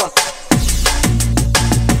 son.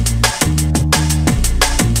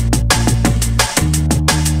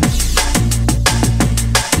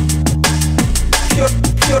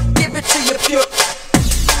 Give it to you pure.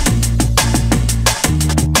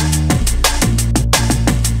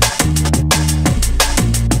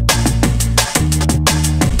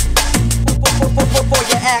 For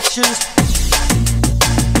your actions.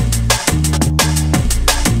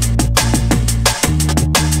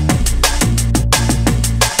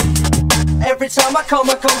 Every time I come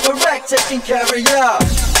correct, taking carry out.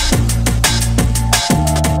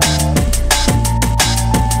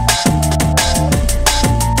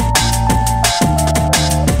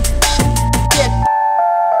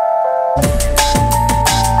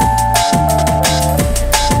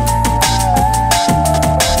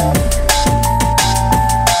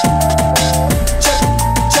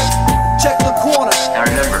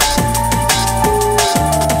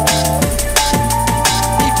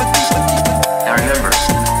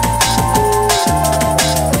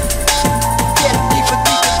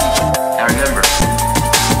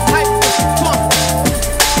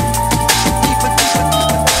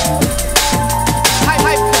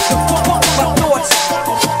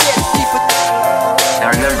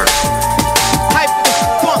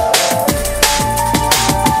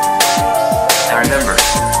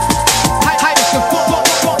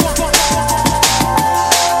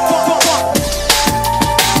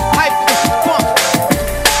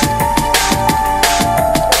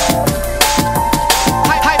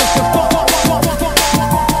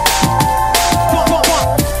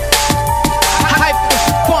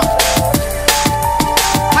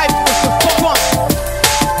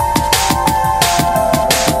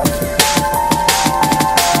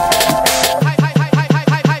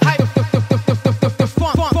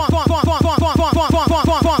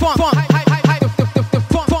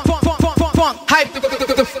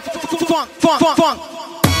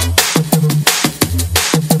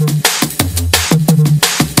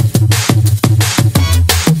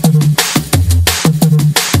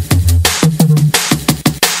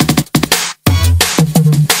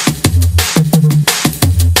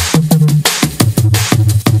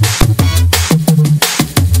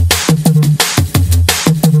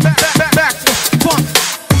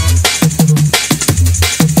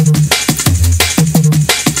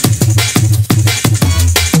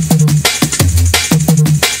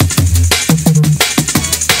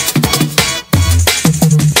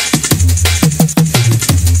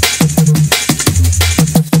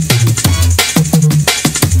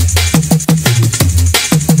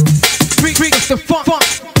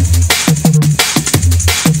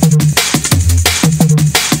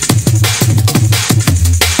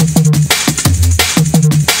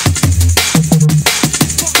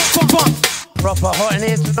 hot in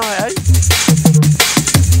here tonight, eh?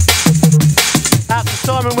 Out to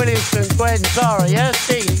Simon Williamson, Gwen, Zara, yeah?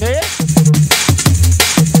 See you here?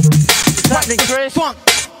 What's happening, Chris? I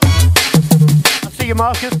see you,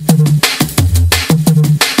 Marcus.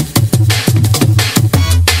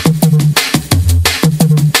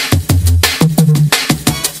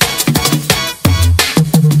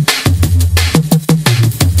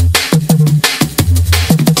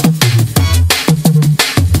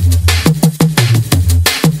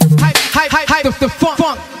 Hype the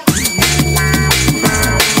funk.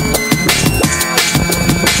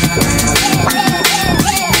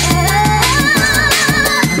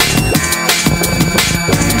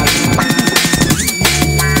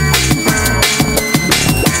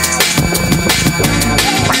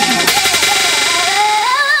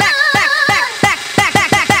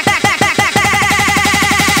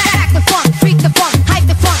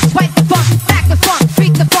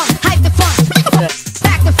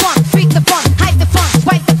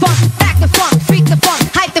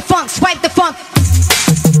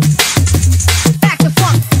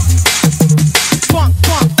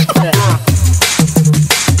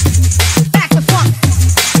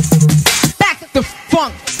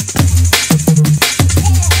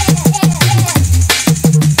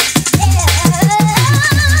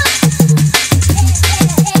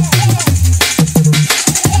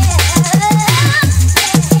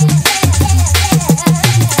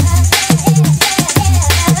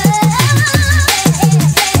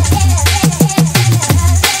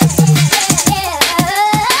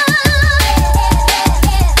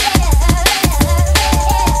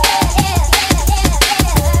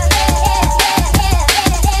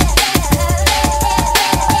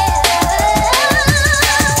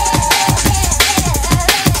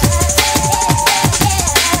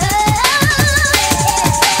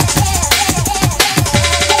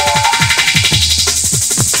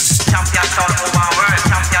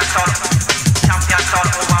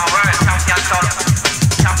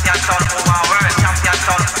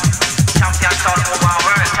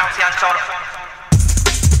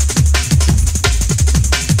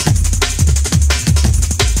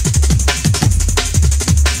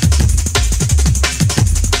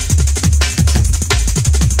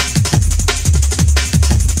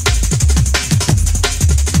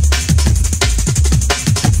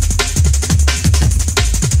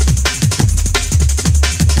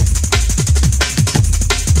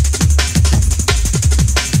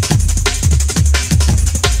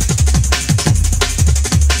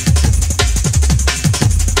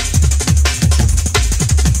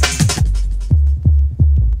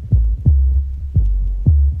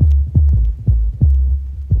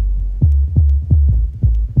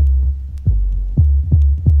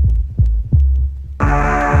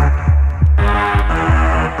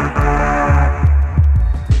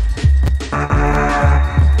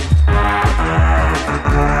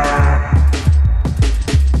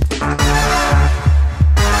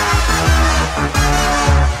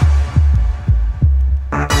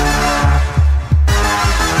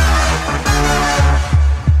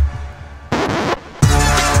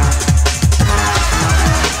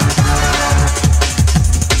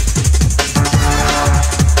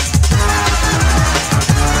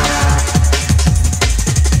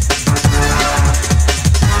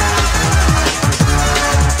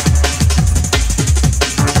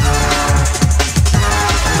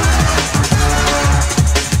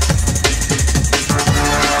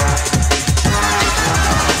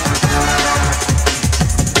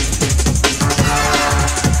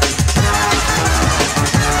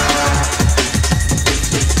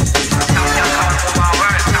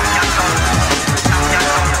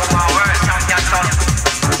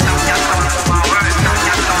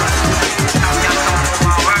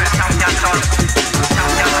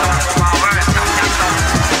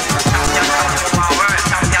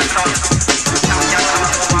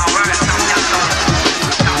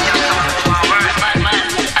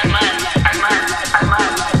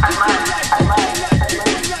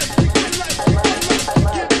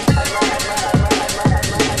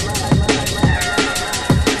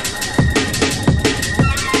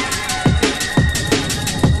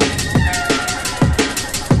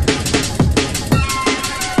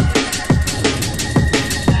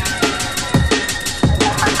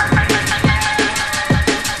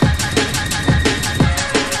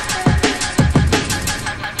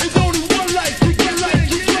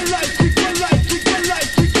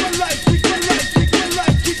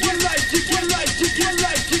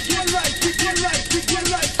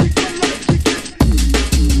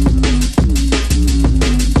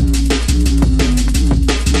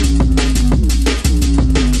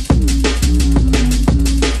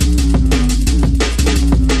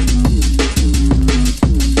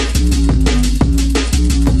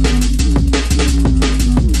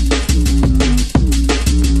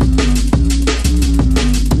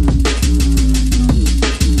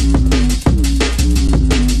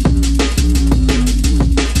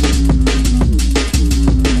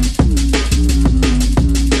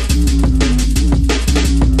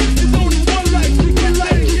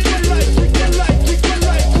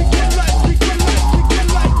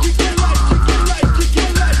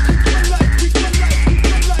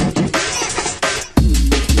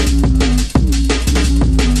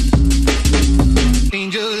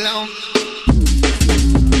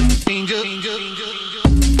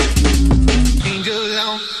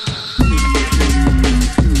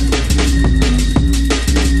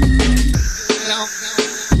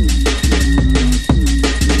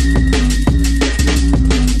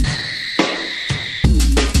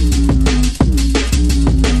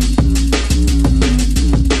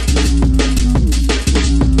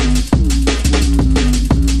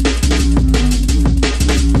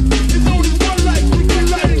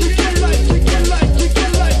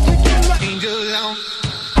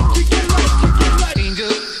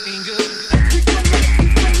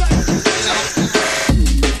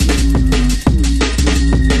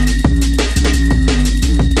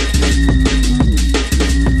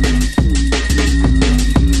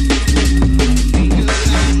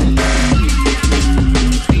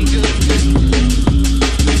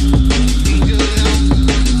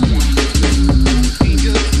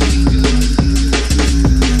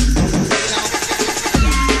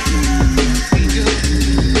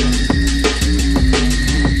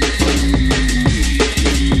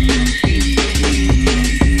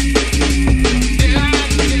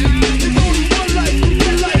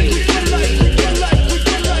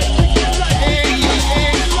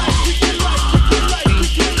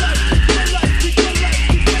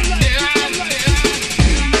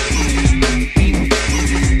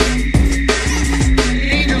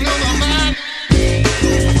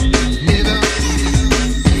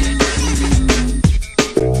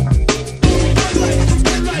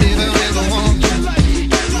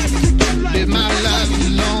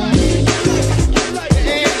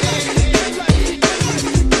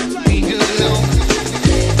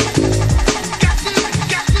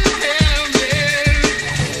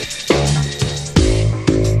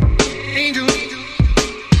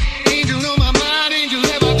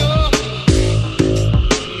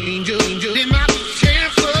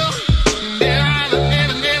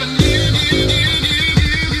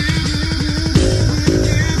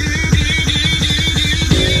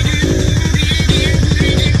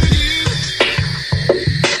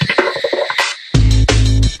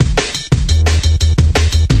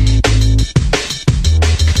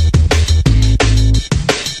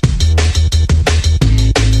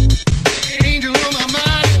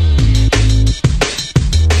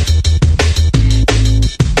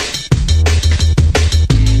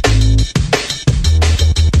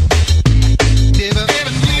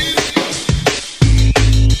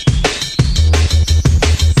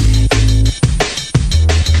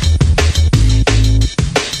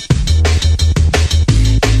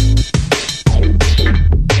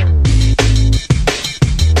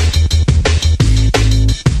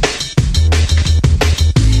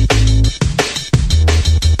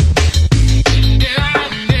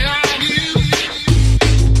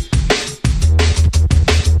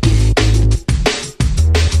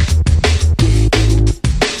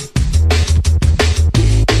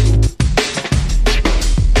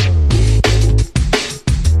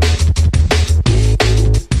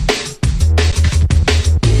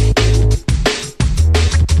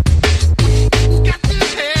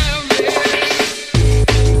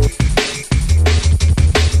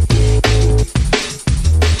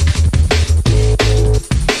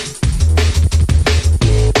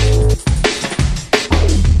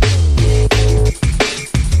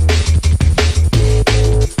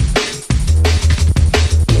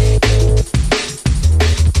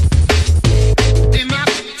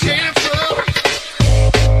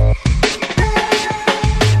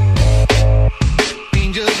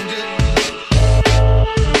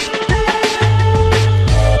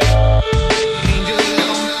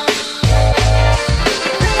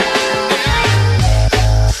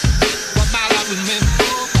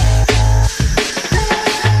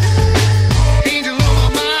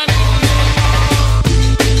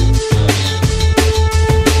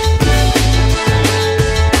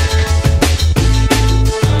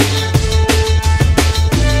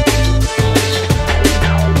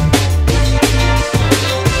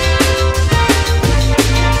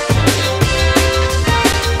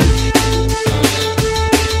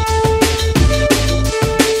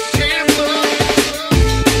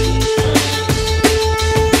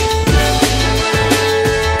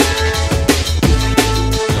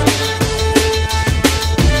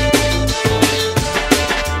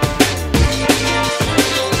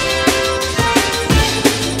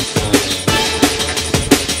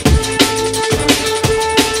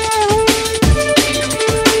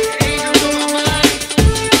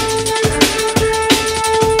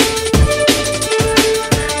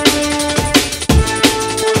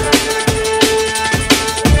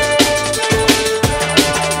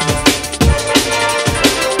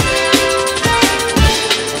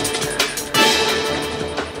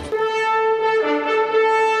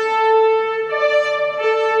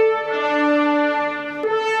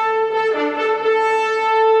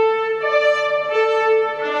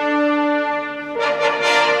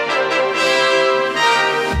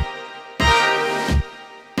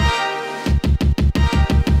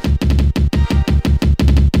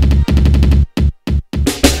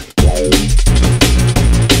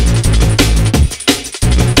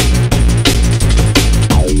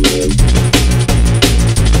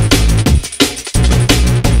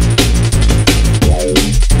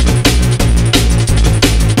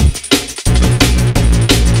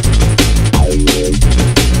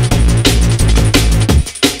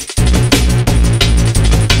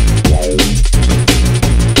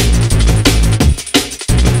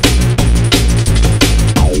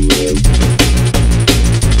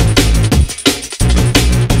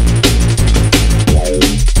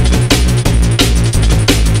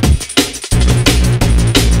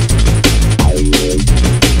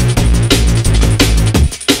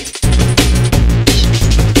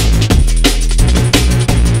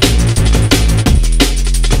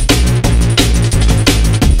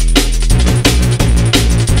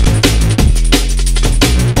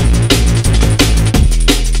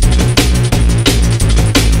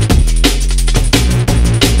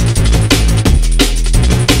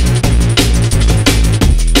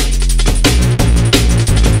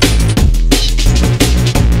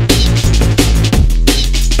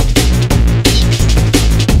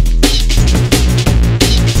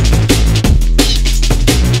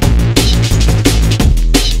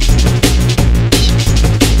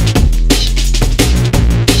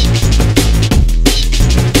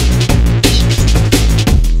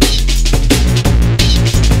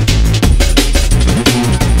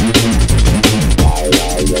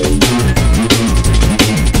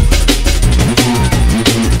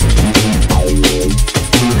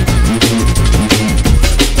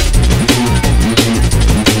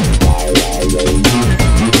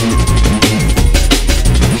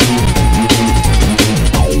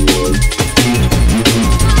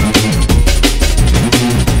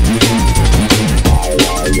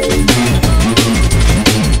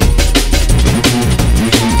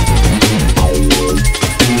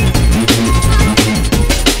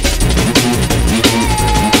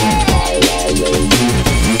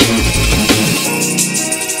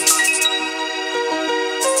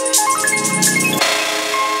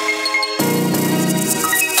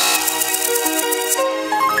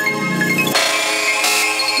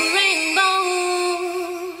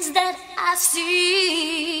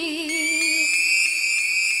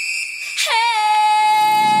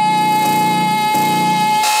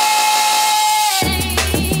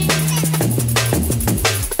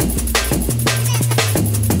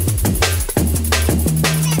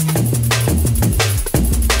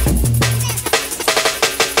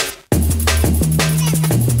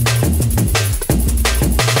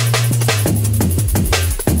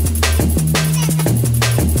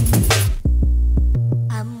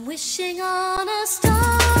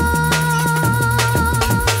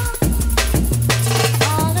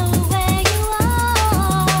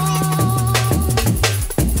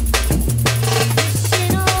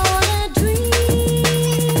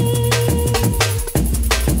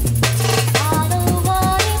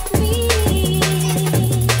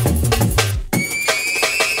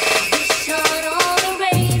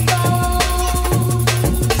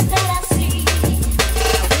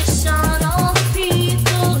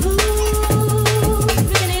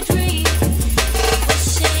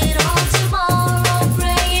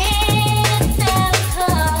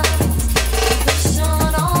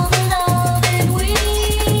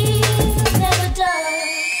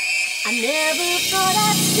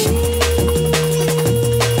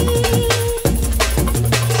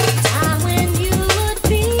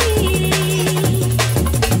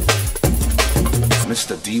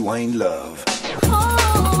 Wayne Love.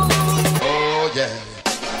 Oh yeah.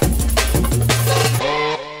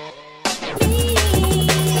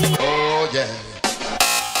 Oh yeah.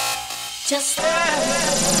 Just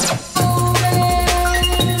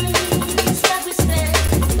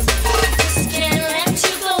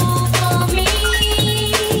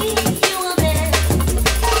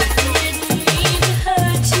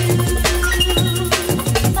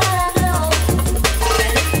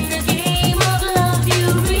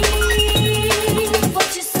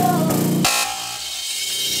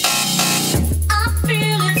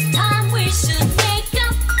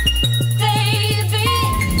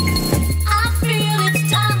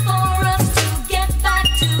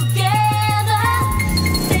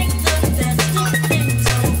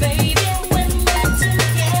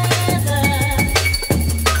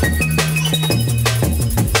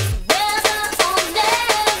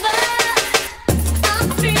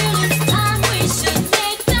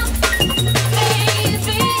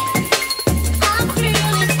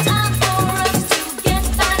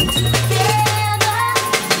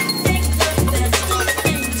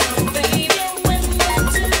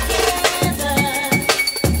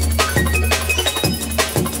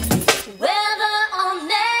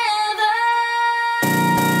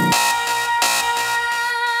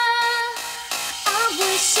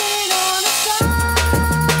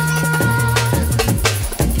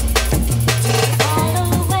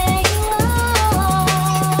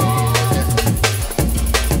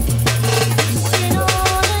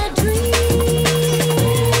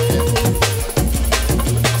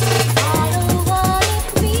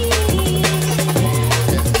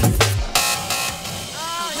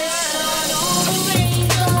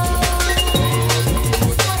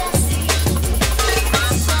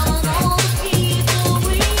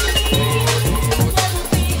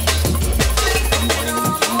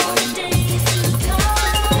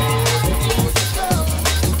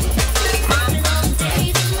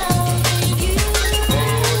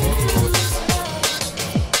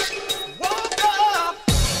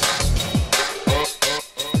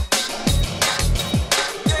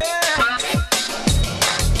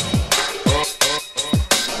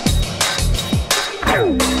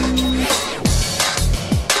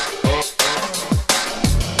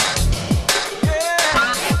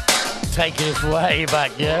Taking us way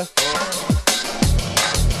back, yeah?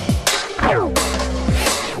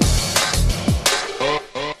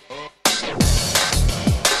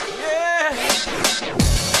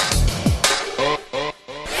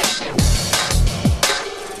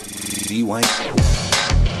 D-Wayne.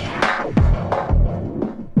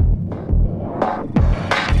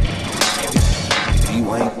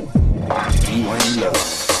 D-Wayne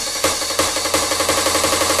Love.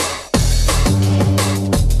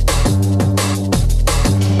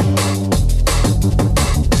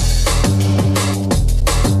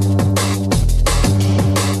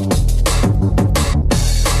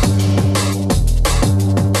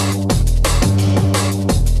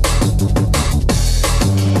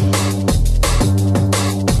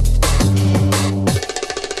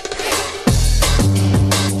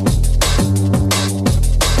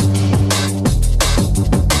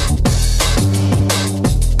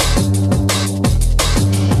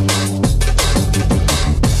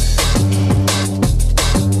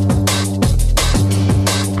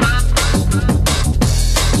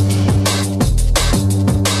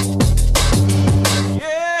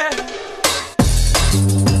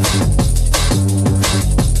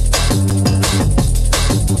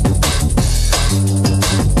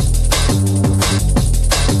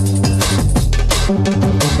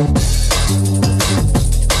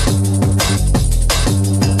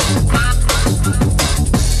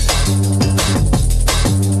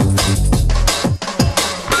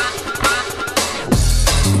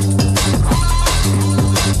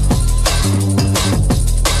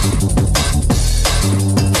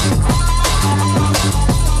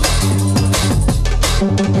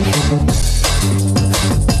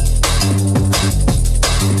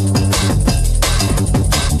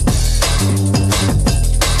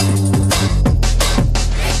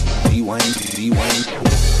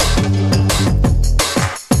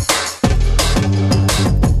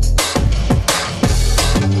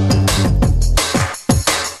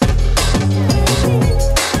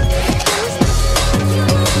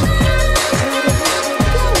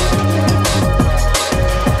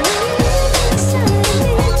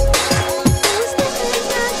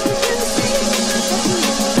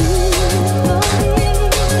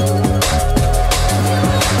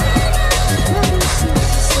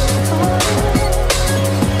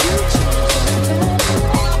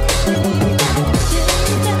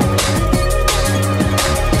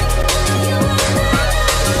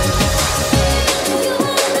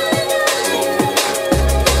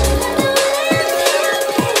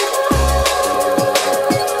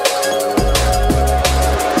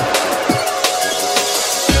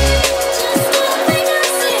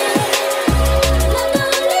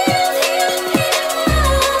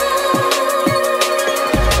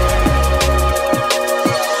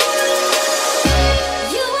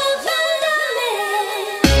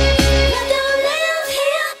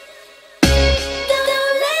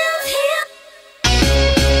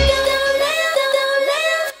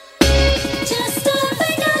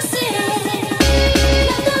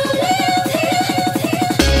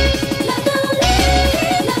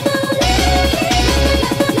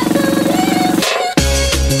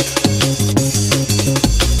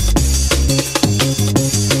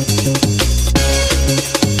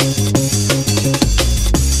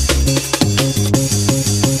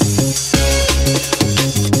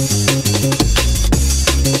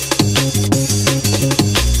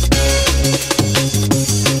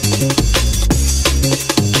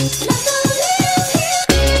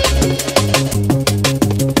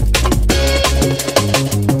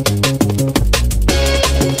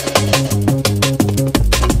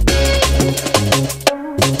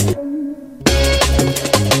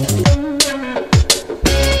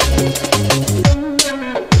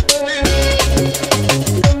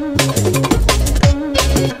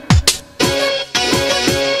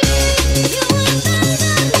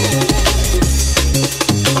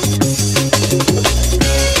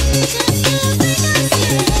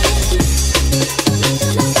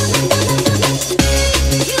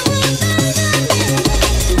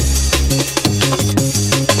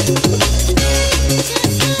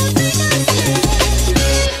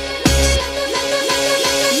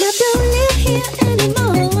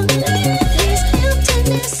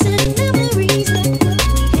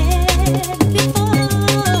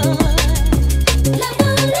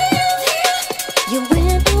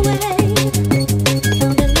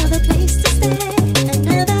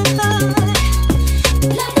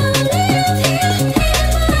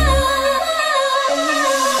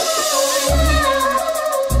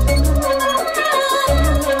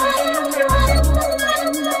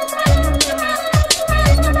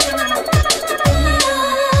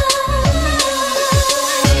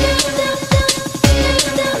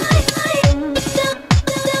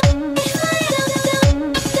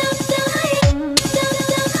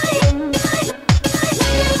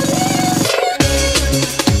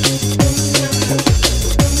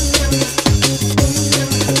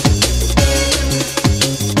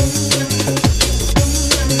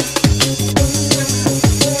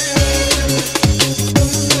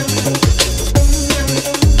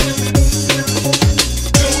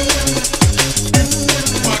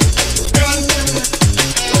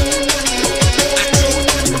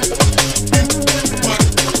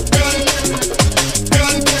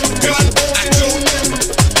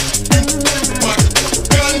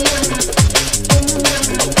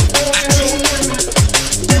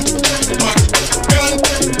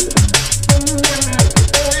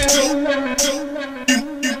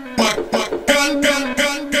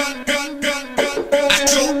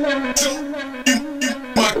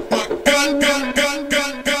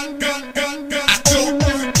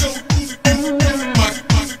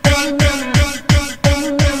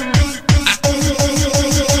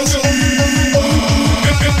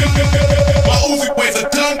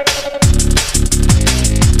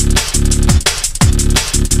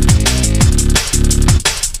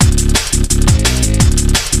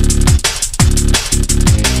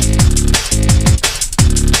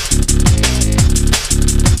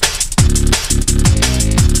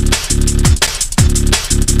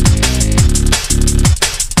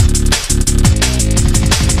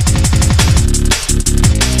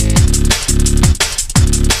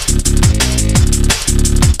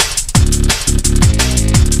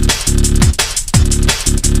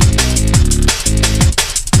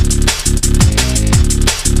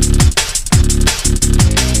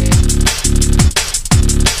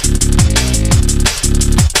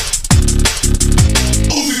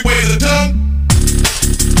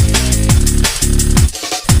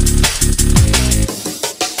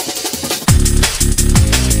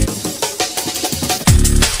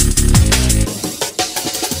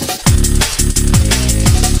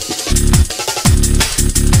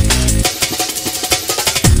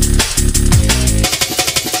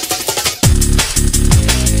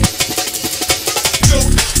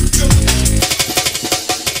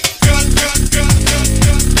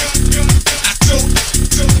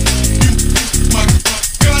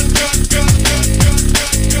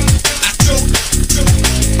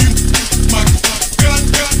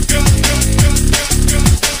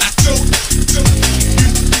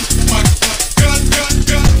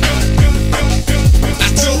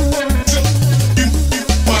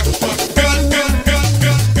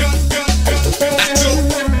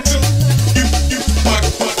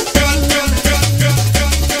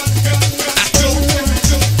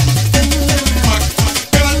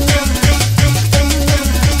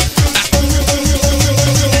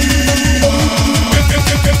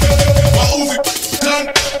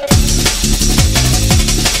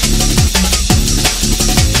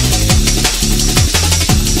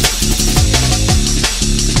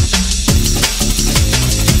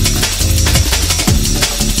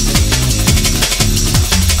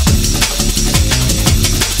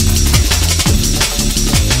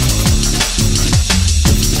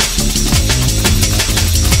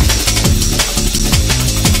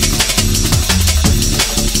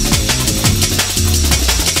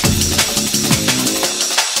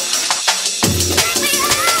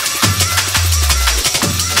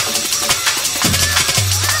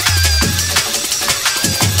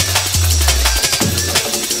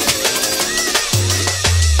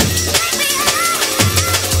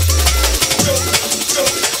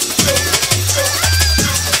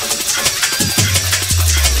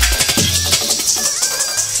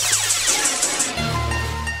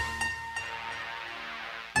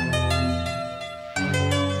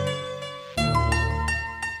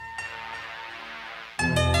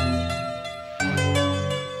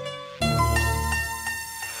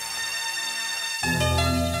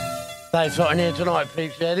 Dave's hot in here tonight,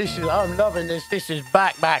 peeps. Yeah, I'm loving this. This is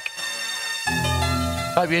back.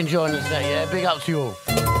 Hope you're enjoying the set, yeah? Big up to you all.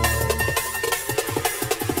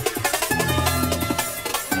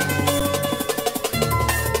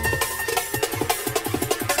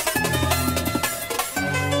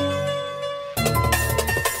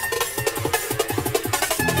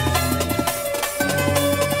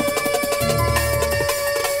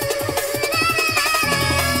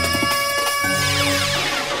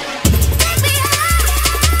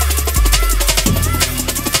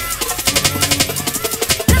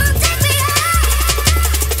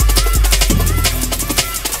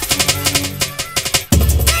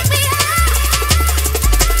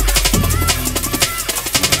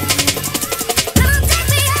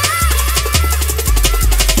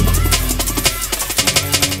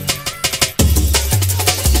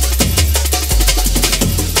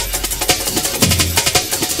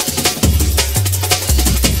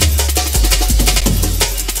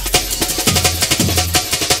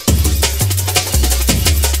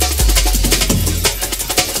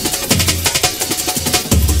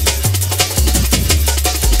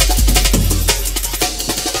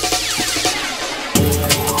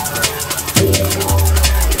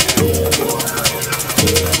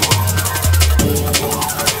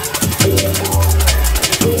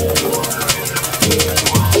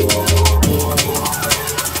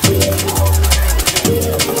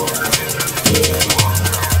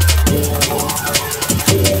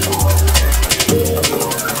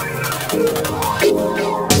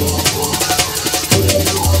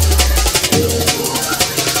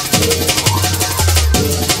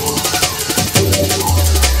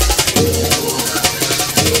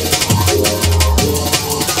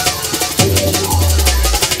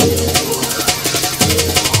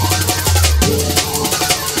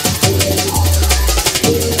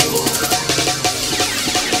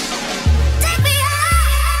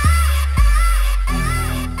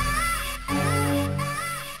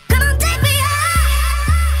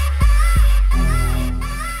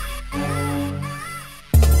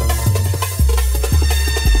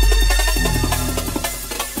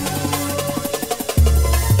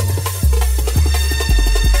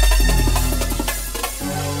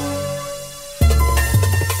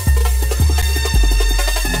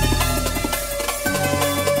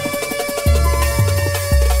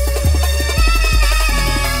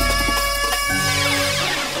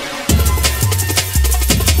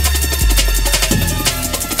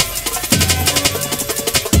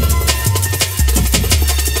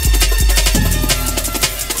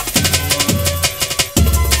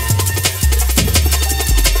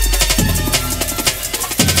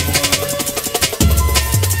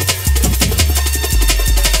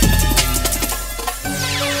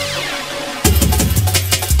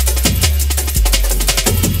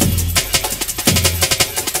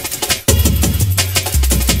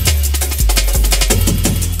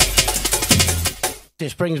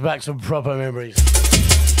 This brings back some proper memories.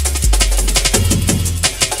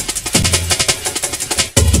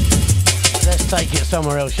 Let's take it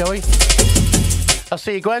somewhere else, shall we? I'll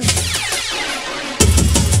see you, Gwen.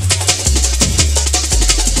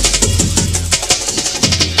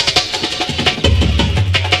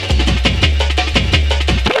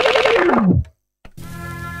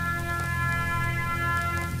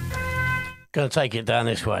 Gonna take it down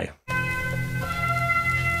this way.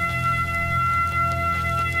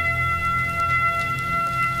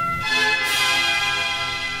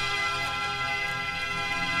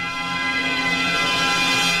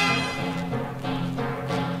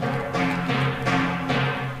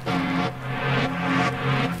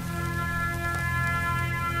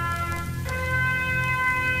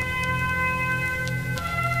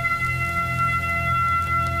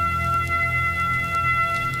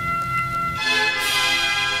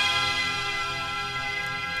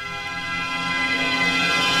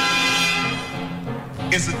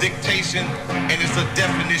 It's a dictation and it's a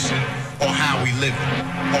definition on how we live,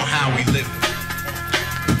 on how we live.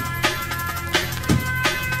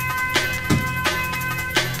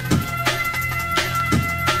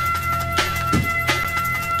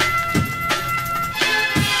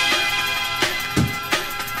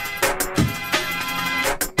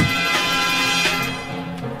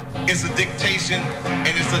 It's a dictation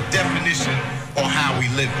and it's a definition on how we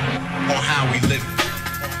live, on how we live.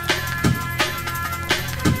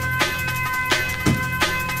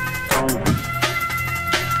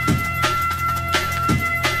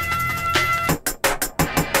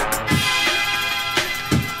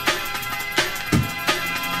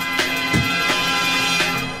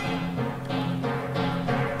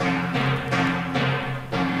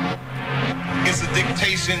 It's a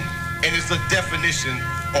dictation and it's a definition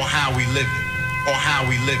on how we live it, on how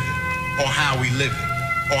we live it, on how we live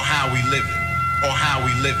it, on how we live it, on how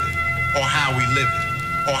we live it, on how we live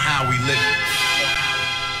it, on how we live it.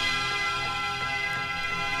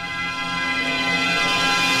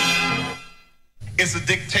 It's a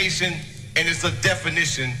dictation and it's a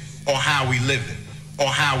definition on how we live it, on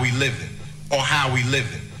how we live it, on how we live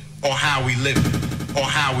it, on how we live it, on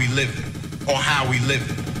how we live it, on how we live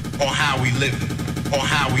it, on how we live it, on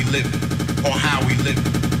how we live it, on how we live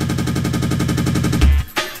it.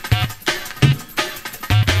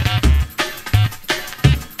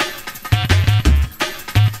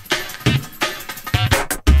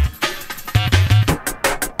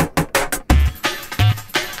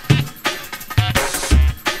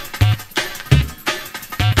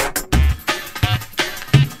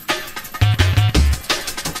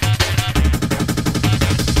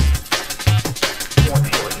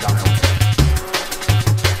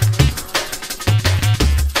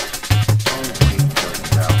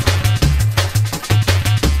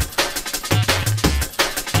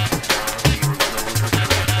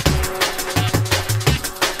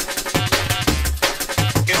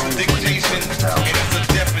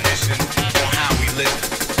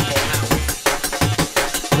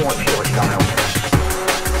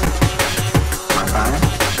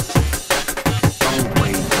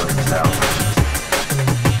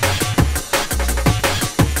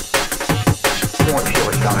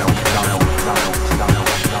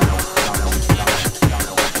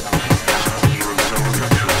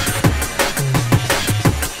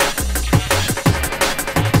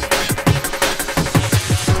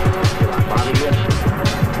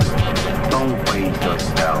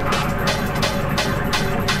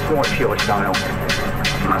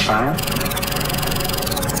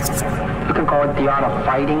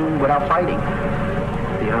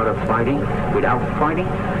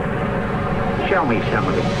 Show me some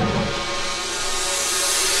of it.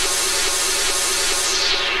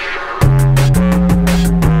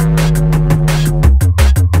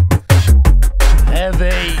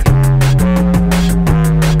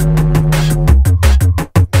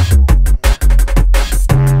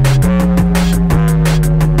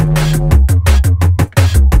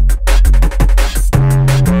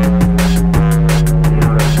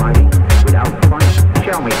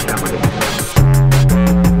 Show me some of it.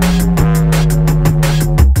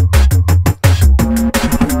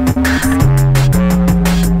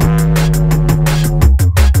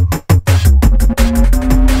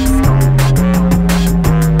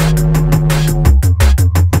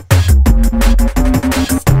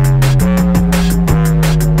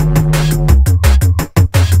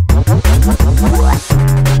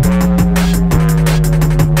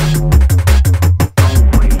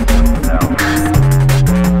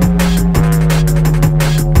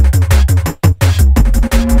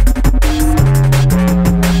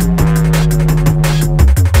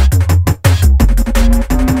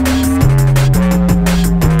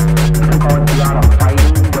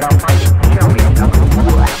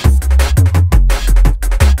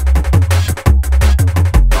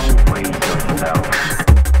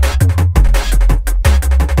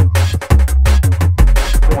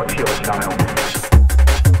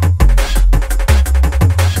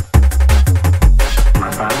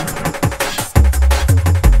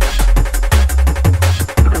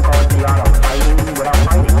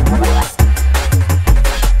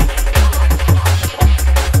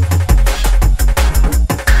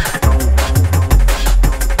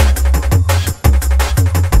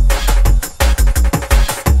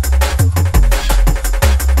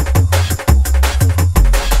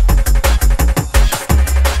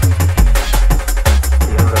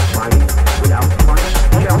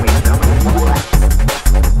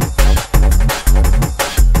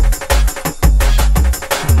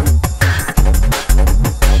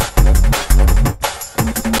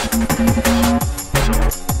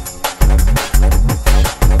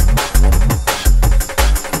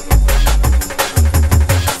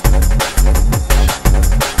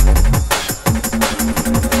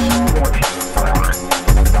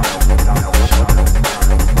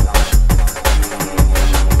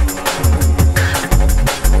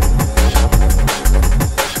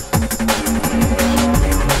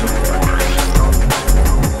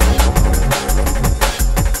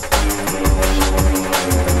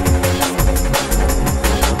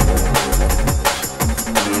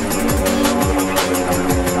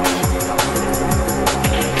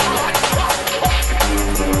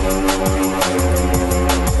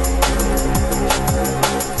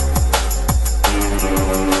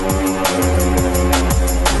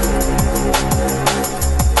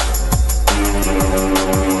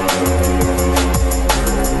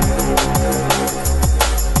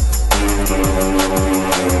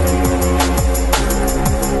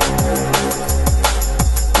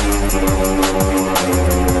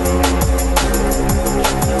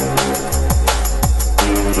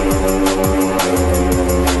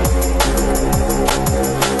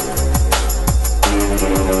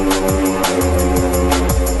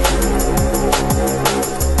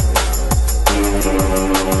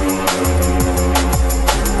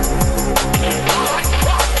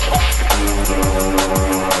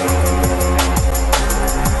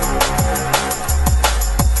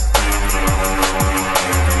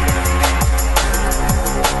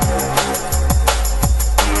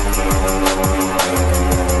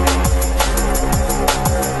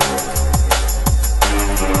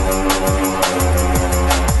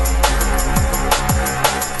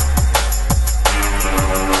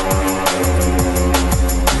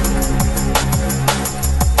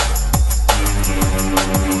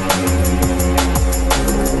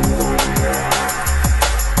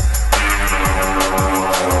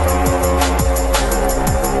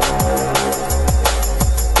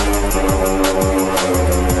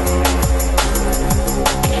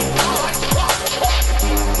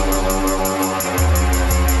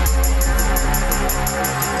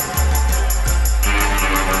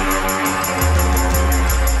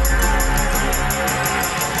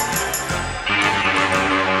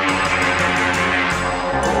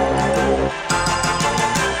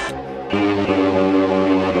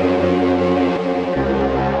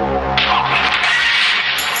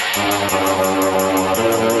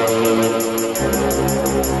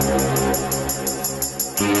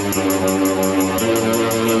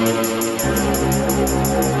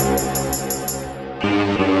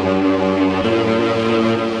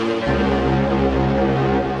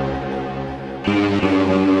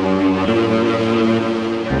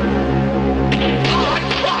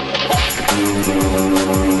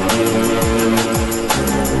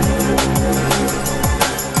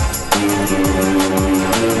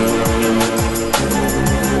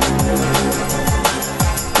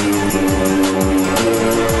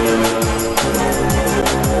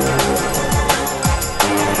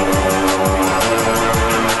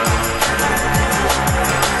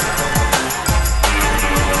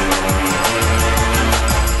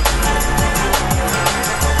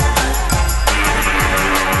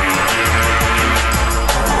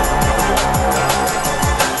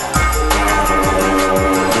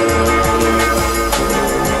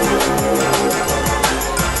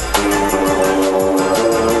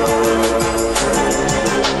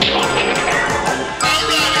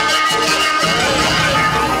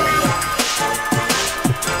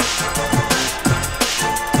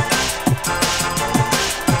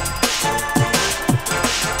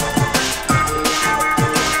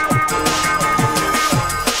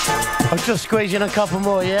 just squeeze in a couple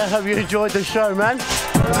more, yeah? Hope you enjoyed the show, man.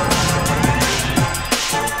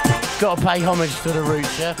 Gotta pay homage to the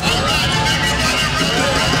roots, yeah?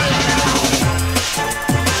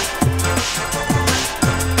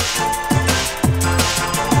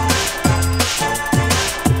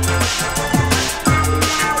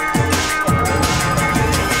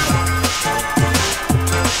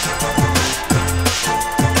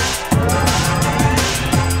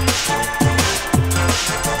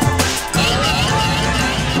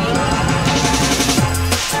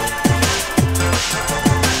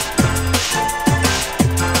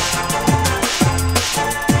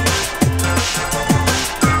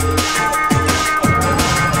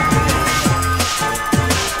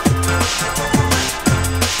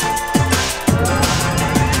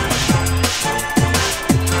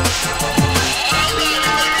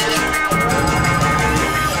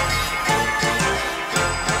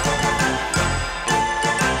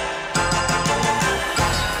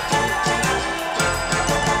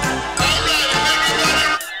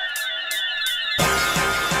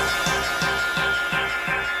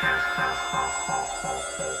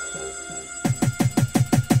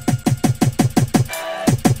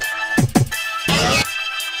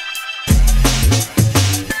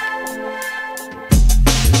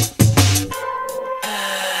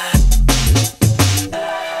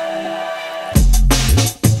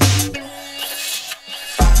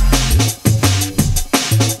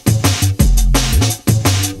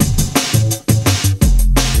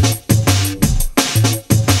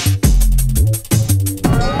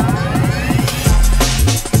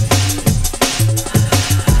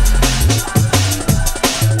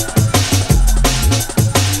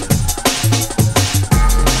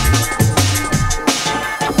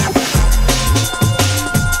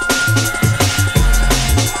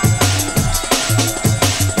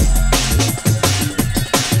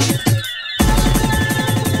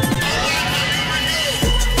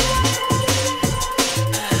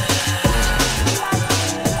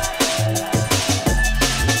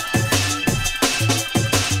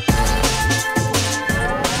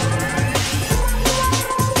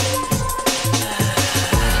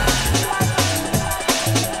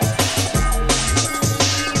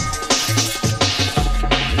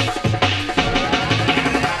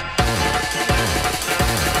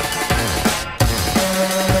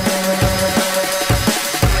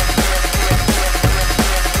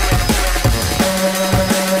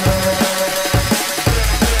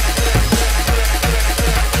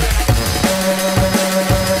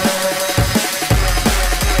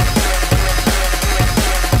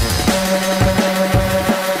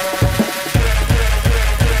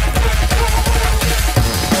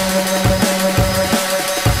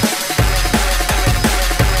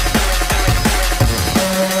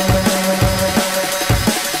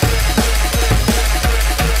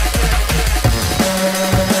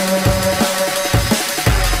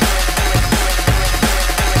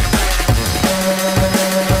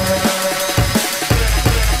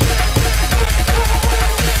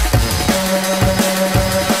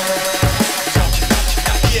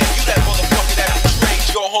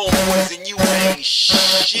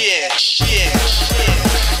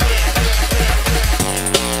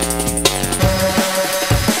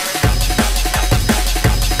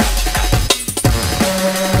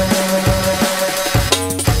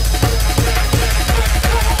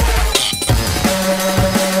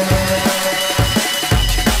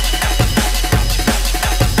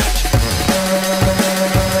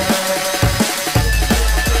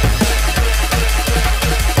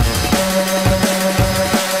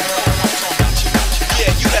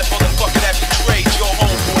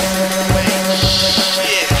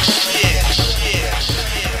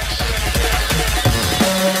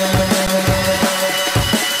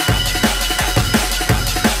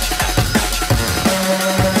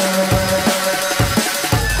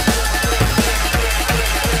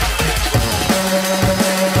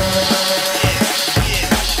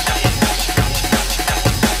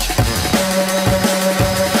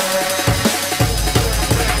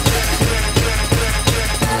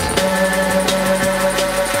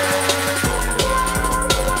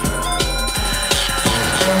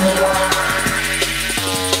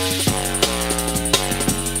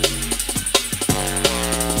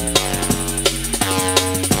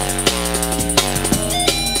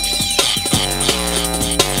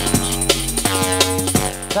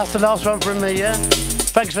 That's the last one from me, yeah?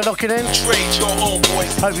 Thanks for locking in. Trade your own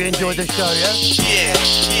voice. Hope you enjoyed the show, yeah?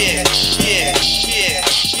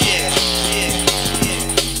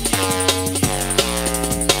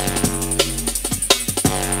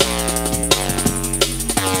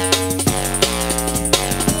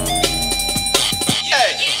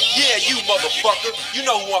 You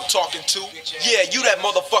know who I'm talking to. Yeah, you that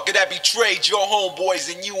motherfucker that betrayed your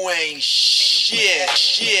homeboys and you ain't shit.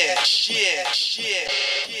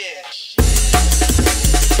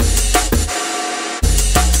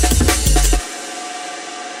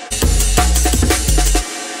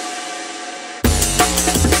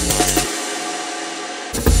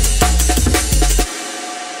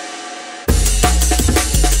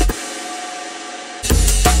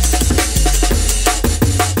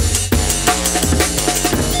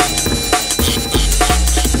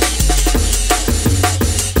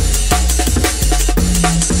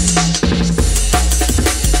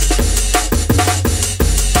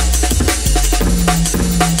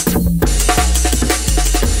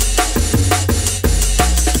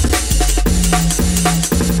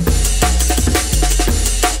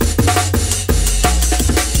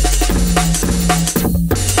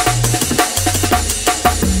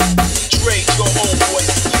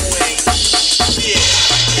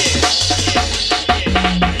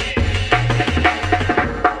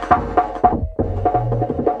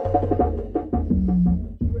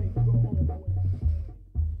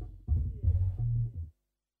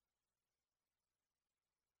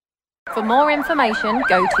 For more information,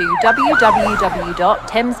 go to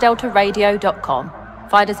www.thamesdeltaradio.com.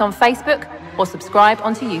 Find us on Facebook or subscribe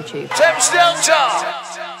onto YouTube. Thames Delta!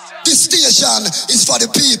 This station is for the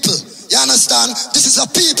people. You understand? This is a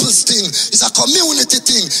people's thing. It's a community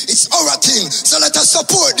thing. It's our thing. So let us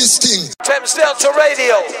support this thing. Thames Delta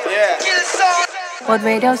Radio. Yeah. What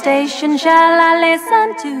radio station shall I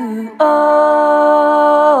listen to? Oh,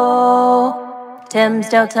 Thames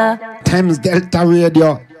Delta. Thames Delta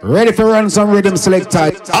Radio. Ready for run some rhythm selector.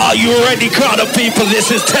 Are you ready, crowd of people? This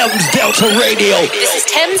is Thames Delta Radio. This is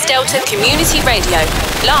Thames Delta Community Radio,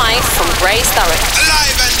 live from Grays Thurrock.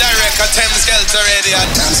 Live and direct at Thames Delta Radio.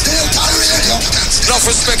 Thames Delta Radio. Enough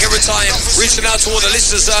respect every time. Reaching out to all the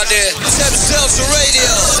listeners out there. Thames Delta Radio.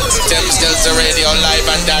 Thames Delta Radio, live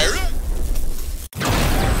and direct.